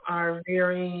conversations are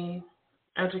very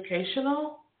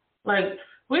educational. Like,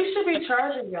 we should be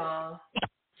charging y'all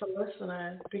for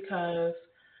listening, because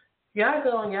y'all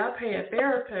go and y'all pay a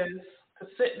therapist to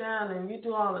sit down and you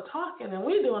do all the talking, and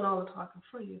we doing all the talking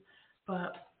for you.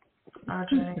 But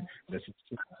RJ, this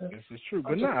is true.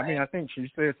 But no, I mean, I think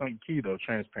she said something key though.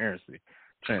 Transparency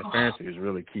is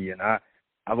really key, and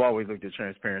I've always looked at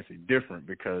transparency different,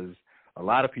 because a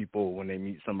lot of people, when they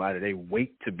meet somebody, they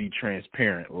wait to be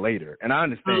transparent later. And I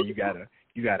understand you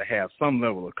gotta have some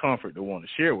level of comfort to want to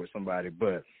share with somebody,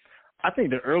 but I think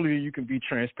the earlier you can be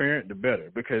transparent, the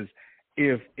better. Because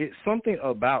if it's something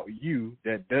about you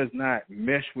that does not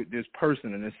mesh with this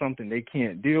person, and it's something they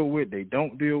can't deal with, they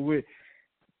don't deal with,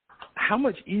 how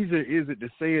much easier is it to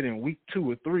say it in week 2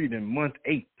 or 3 than month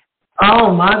 8?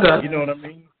 Oh my God! You know what I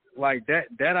mean? Like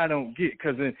that I don't get,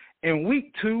 because in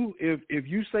week 2, if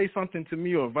you say something to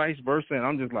me or vice versa, and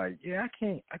I'm just like, yeah,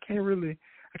 I can't really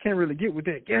get with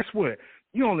that. Guess what?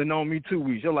 You only know me 2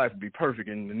 weeks. Your life will be perfect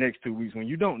in the next 2 weeks. When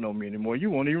you don't know me anymore,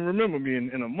 you won't even remember me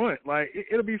in a month. Like,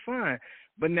 it'll be fine.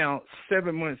 But now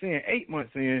 7 months in, 8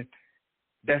 months in,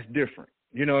 that's different.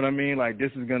 You know what I mean? Like,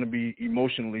 this is going to be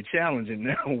emotionally challenging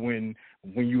now when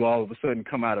you all of a sudden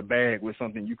come out of bag with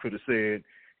something you could have said,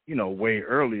 you know, way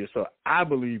earlier. So I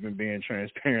believe in being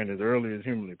transparent as early as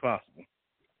humanly possible.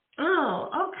 Oh,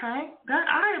 okay.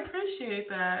 I appreciate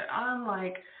that. I'm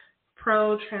like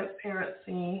pro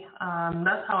transparency.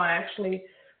 That's how I actually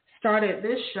started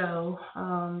this show.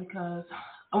 Because,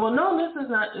 well, no, it's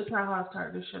not how I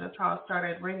started this show. That's how I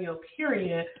started radio,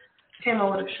 period. Came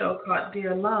up with a show called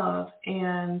Dear Love,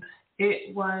 and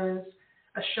it was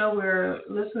a show where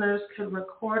listeners could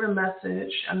record a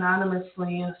message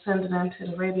anonymously and send it into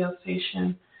the radio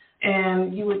station,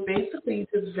 and you would basically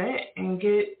just vent and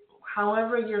get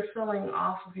however you're feeling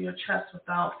off of your chest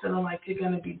without feeling like you're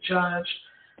going to be judged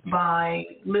by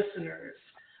listeners.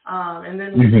 And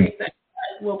then we take that,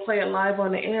 we'll play it live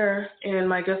on the air, and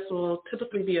my guest will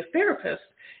typically be a therapist,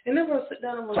 and then we'll sit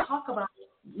down and we'll talk about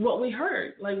what we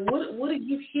heard. Like, what did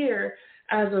you hear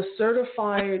as a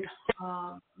certified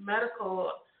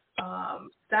medical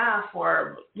staff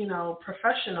or, you know,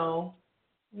 professional?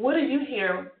 What do you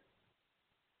hear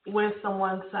when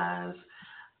someone says,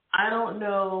 I don't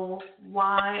know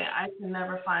why I can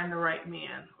never find the right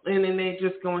man, and then they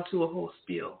just go into a whole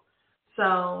spiel?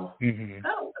 So that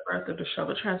was the birth of the show,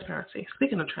 the transparency.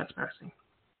 Speaking of transparency,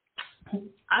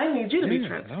 I need you to be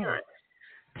transparent.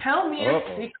 Tell me a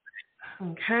secret.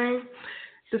 Okay,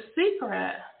 the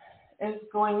secret is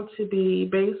going to be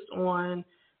based on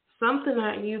something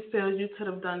that you feel you could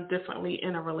have done differently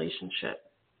in a relationship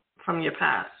from your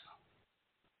past.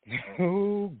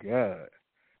 Oh, God.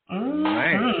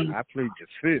 Man, I plead the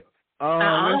fifth.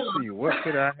 Let's see.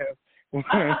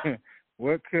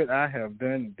 What could I have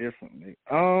done differently?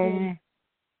 I'm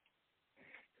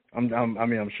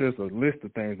sure it's a list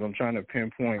of things. I'm trying to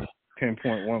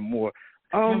pinpoint one more.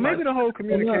 Maybe the whole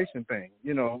communication thing,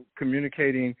 you know,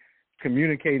 communicating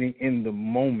in the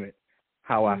moment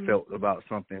how I felt about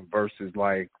something versus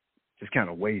like just kind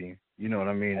of waiting, you know what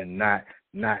I mean, and not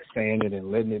saying it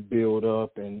and letting it build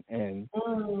up, and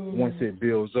once it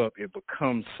builds up, it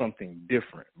becomes something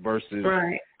different versus,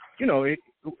 you know,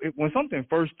 when something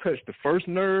first touched the first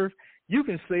nerve, you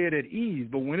can say it at ease,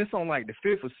 but when it's on like the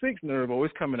 5th or 6th nerve,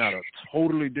 it's coming out a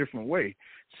totally different way.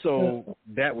 So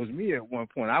that was me at one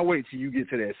point. I wait till you get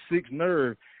to that 6th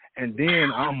nerve, and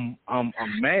then I'm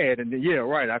mad, and then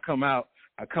I come out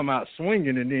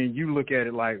swinging, and then you look at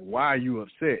it like, why are you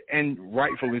upset? And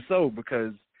rightfully so,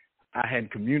 because I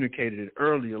had communicated it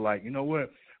earlier. Like, you know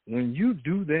what? When you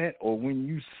do that or when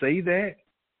you say that,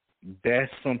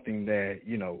 that's something that,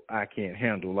 I can't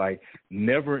handle. Like,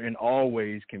 never and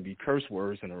always can be curse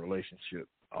words in a relationship.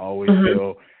 I always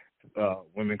tell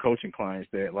women coaching clients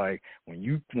that, like, when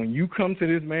you come to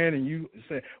this man and you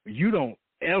say, you don't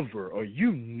ever, or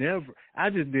you never, I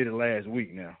just did it last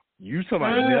week now. You talking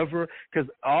about never, because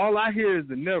all I hear is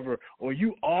the never, or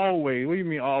you always. What do you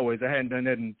mean always? I hadn't done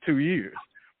that in 2 years.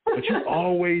 But you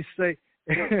always say,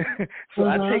 so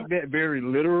I take that very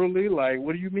literally. Like,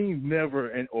 what do you mean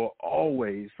never or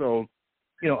always? So,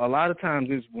 a lot of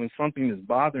times is when something is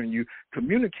bothering you,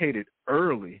 communicate it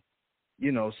early,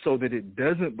 so that it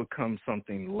doesn't become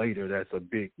something later that's a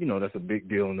big, that's a big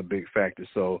deal and a big factor.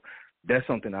 So that's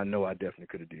something I know I definitely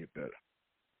could have did better.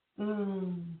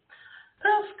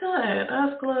 That's good.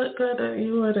 That's good that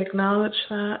you would acknowledge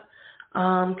that.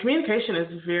 Communication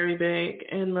is very big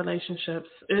in relationships.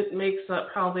 It makes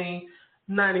up probably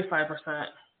 95%,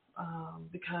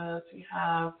 because you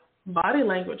have body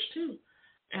language too.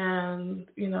 And,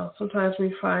 sometimes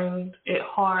we find it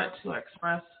hard to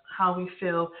express how we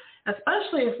feel,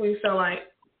 especially if we feel like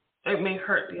it may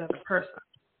hurt the other person.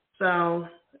 So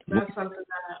that's something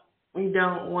that we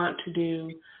don't want to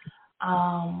do.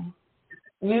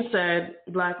 You said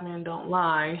black men don't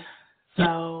lie,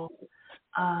 so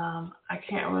I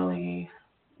can't really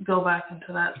go back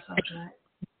into that subject.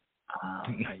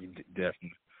 No, you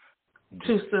definitely.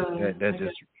 Too soon. That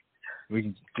just we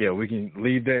can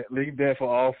leave that for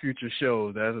all future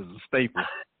shows. That is a staple.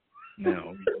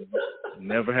 No,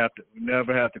 never have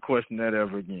to question that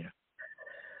ever again.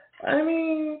 I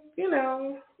mean,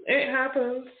 it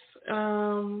happens.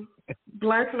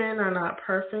 Black men are not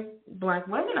perfect. Black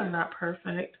women are not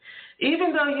perfect.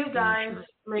 Even though you guys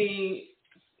may,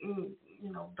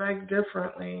 beg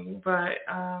differently, but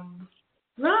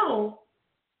no.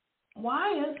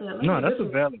 Why is it? No, that's a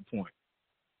valid point.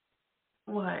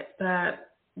 What? That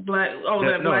black? Oh,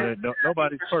 that black.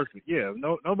 Nobody's perfect. Yeah,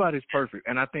 nobody's perfect,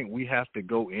 and I think we have to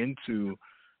go into,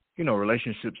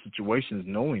 relationship situations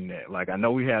knowing that. Like, I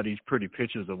know we have these pretty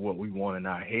pictures of what we want in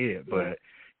our head, but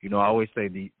I always say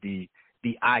the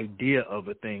idea of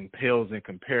a thing pales in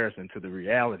comparison to the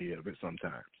reality of it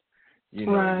sometimes. You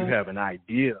have an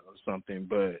idea of something,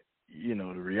 but, the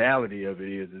reality of it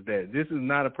is that this is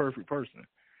not a perfect person.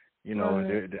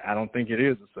 I don't think it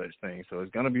is a such thing. So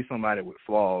it's going to be somebody with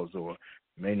flaws or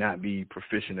may not be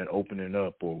proficient at opening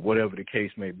up or whatever the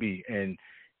case may be. And,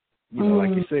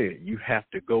 like you said, you have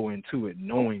to go into it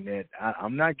knowing that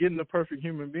I'm not getting a perfect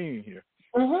human being here.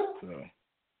 So.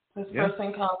 This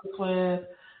person comes with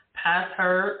past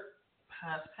hurt,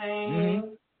 past pain,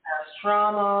 past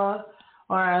trauma,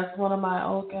 or as one of my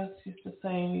old guests used to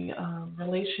say,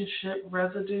 relationship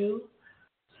residue.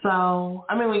 So,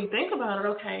 when you think about it,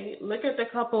 okay, look at the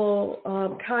couple,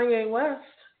 Kanye West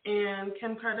and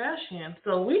Kim Kardashian.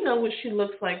 So we know what she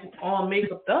looks like all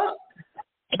makeup up,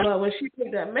 but when she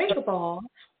took that makeup off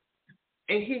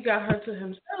and he got her to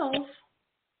himself,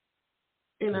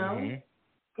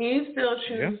 he still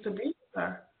chooses to be with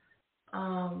her.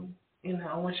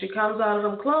 When she comes out of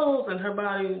them clothes and her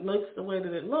body looks the way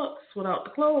that it looks without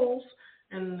the clothes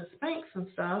and the Spanx and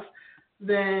stuff,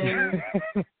 then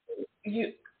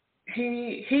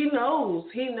he knows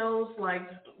like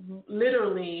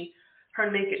literally her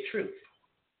naked truth.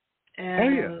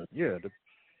 And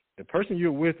the person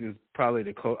you're with is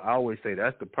probably I always say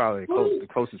that's probably the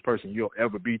closest person you'll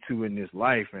ever be to in this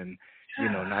life, and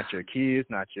not your kids,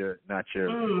 not your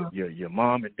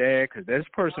mom and dad, because this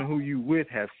person who you with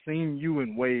have seen you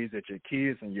in ways that your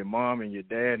kids and your mom and your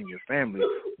dad and your family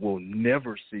will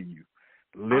never see you,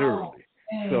 literally.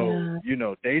 So,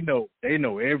 they know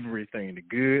everything, the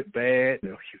good, bad,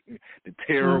 the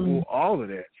terrible, all of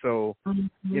that. So,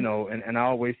 and I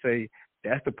always say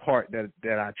that's the part that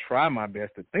I try my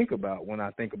best to think about when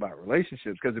I think about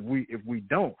relationships, because if we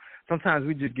don't, sometimes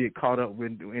we just get caught up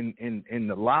in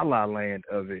the la-la land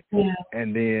of it. Yeah.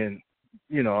 And then,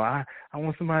 I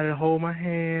want somebody to hold my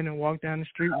hand and walk down the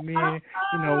street with me. And,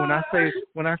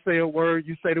 when I say a word,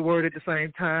 you say the word at the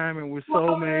same time, and we're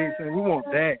soulmates, and we want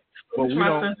that. But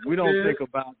we don't think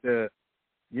about the,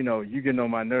 you getting on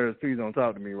my nerves, please don't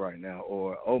talk to me right now.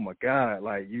 Or, oh my God,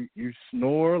 like you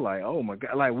snore, like, oh my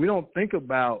God. Like, we don't think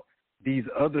about these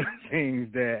other things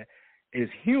that is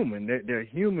human. They're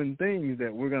human things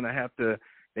that we're going to have to,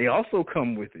 they also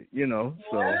come with it,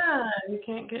 So. Yeah, you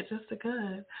can't get just the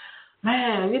good.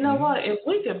 Man, you know what? If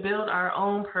we could build our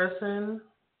own person,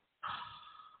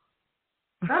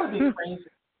 that would be crazy.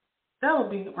 That would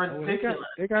be ridiculous.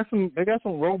 They got some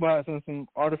robots and some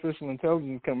artificial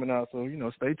intelligence coming out, so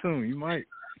stay tuned. You might.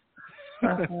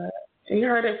 You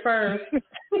heard it first.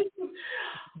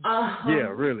 Yeah,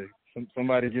 really.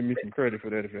 Somebody give me some credit for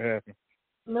that if it happens.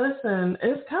 Listen,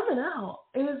 it's coming out.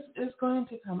 It's going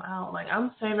to come out. Like,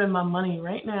 I'm saving my money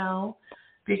right now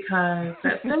because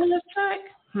that stimulus check,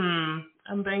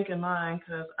 I'm banking mine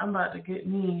because I'm about to get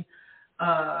me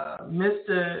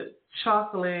Mr.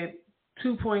 Chocolate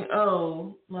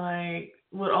 2.0, like,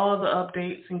 with all the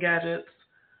updates and gadgets.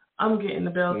 I'm getting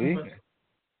the bells and whistles.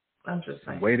 I'm just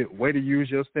saying. Way to use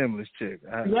your stimulus check.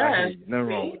 I hear you. Nothing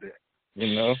wrong with that.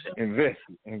 You know, invest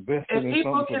in if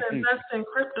people something. Can invest in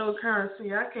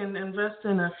cryptocurrency, I can invest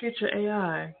in a future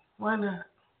AI. Why not?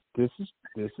 This is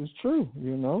true.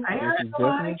 You know, this is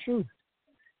definitely true.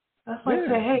 That's like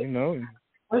say, hey, you know,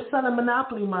 we're selling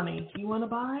Monopoly money. You want to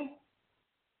buy?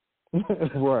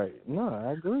 Right. No,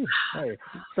 I agree. Hey,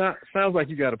 sounds like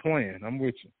you got a plan. I'm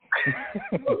with you.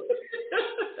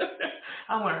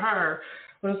 I'm with her.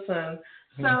 Listen.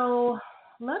 So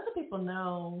let the people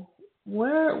know.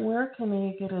 Where can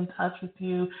they get in touch with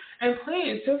you? And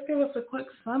please, just give us a quick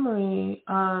summary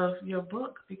of your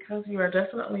book because you are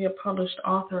definitely a published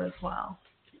author as well.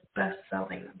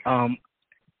 Best-selling.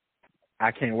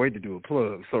 I can't wait to do a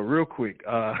plug. So real quick,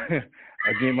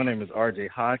 again, my name is R.J.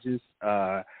 Hodges.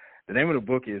 The name of the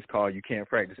book is called You Can't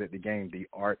Practice at the Game, The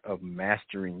Art of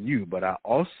Mastering You. But I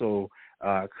also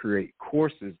create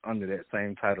courses under that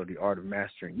same title, The Art of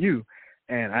Mastering You.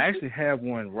 And I actually have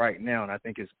one right now, and I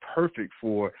think it's perfect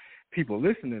for people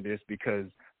listening to this because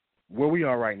where we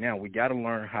are right now, we got to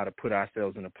learn how to put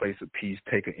ourselves in a place of peace,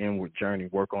 take an inward journey,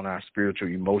 work on our spiritual,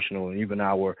 emotional, and even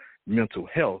our mental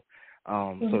health.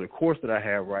 So the course that I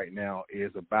have right now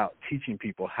is about teaching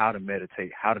people how to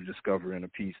meditate, how to discover inner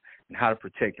peace, and how to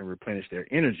protect and replenish their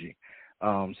energy.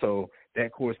 So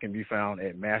that course can be found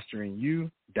at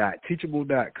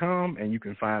masteringyou.teachable.com, and you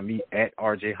can find me at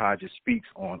RJ Hodges Speaks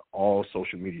on all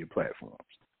social media platforms.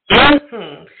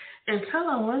 Mm-hmm. And tell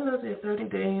them, when does your 30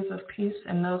 days of peace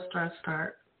and no stress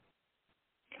start?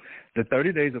 The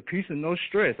 30 days of peace and no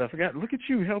stress. I forgot. Look at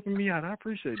you helping me out. I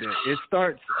appreciate that. It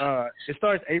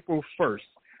starts April 1st.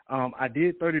 I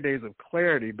did 30 days of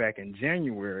clarity back in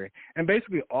January, and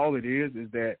basically all it is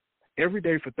that every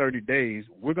day for 30 days,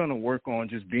 we're going to work on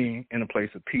just being in a place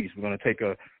of peace. We're going to take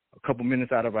a couple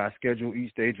minutes out of our schedule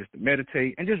each day just to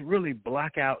meditate and just really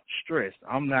block out stress.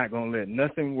 I'm not going to let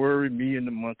nothing worry me in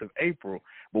the month of April.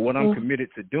 But what I'm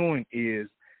committed to doing is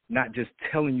not just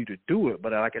telling you to do it,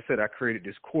 but like I said, I created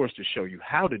this course to show you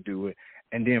how to do it.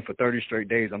 And then for 30 straight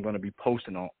days, I'm going to be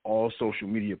posting on all social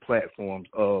media platforms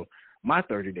of my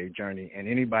 30-day journey. And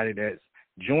anybody that's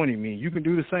joining me, you can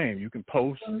do the same. You can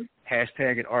post,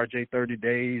 hashtag it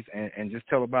RJ30days, and just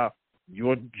tell about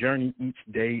your journey each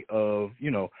day of,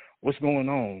 you know, what's going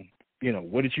on. You know,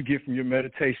 what did you get from your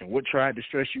meditation? What tried to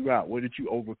stress you out? What did you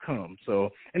overcome?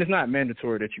 So, and it's not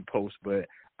mandatory that you post, but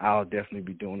I'll definitely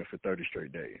be doing it for 30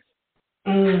 straight days.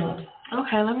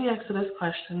 Okay, let me ask you this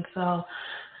question. So,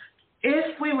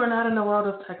 if we were not in the world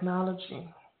of technology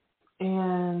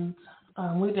and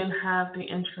we didn't have the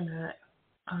internet,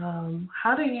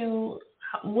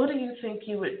 what do you think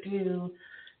you would do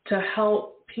to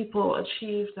help people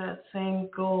achieve that same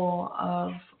goal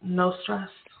of no stress?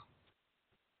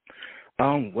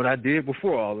 What I did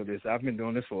before all of this, I've been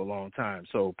doing this for a long time.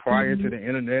 So prior to the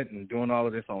internet and doing all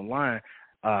of this online,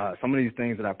 some of these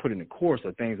things that I put in the course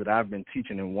are things that I've been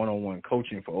teaching in one-on-one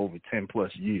coaching for over 10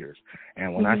 plus years.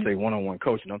 And when I say one-on-one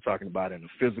coaching, I'm talking about in a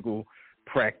physical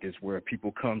practice where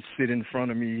people come sit in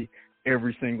front of me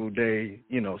every single day,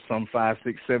 you know, some 5,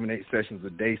 6, 7, 8 sessions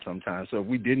a day sometimes. So if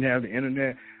we didn't have the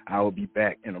internet, I would be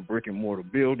back in a brick and mortar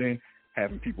building,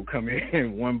 having people come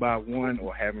in one by one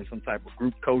or having some type of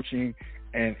group coaching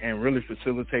and really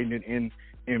facilitating it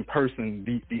in person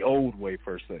the old way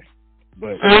per se.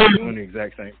 But doing the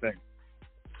exact same thing.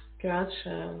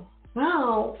 Gotcha.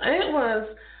 Well, it was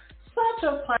such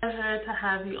a pleasure to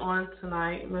have you on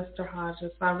tonight, Mr.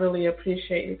 Hodges. I really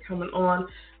appreciate you coming on.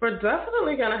 We're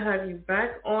definitely going to have you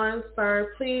back on,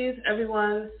 sir. Please,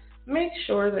 everyone, make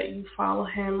sure that you follow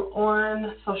him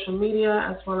on social media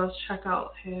as well as check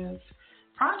out his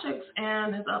projects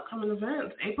and his upcoming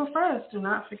events. April 1st, do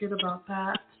not forget about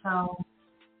that. So,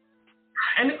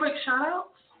 any quick shout-outs?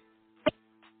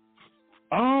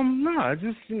 No, I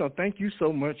just, thank you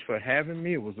so much for having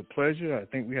me. It was a pleasure. I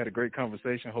think we had a great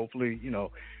conversation. Hopefully,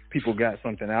 people got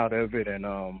something out of it. And,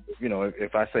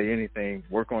 if I say anything,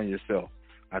 work on yourself.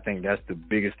 I think that's the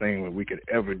biggest thing that we could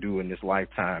ever do in this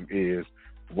lifetime is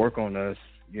work on us,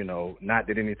 not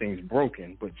that anything's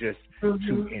broken, but just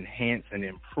to enhance and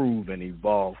improve and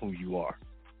evolve who you are.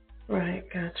 Right,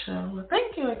 gotcha. Well,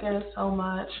 thank you again so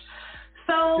much.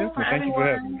 So, for everyone, you for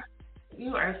having me.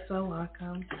 You are so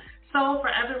welcome. So for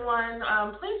everyone,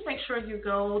 please make sure you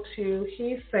go to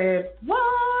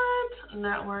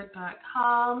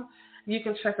HeSaidWhatNetwork.com You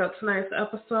can check out tonight's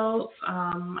episodes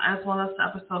as well as the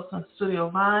episodes on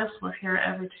Studio Vibes. We're here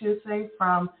every Tuesday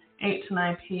from 8 to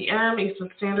 9 p.m. Eastern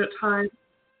Standard Time.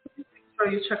 So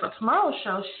you check out tomorrow's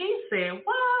show. She said,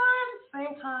 what?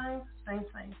 Same time, same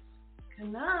place.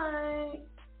 Good night.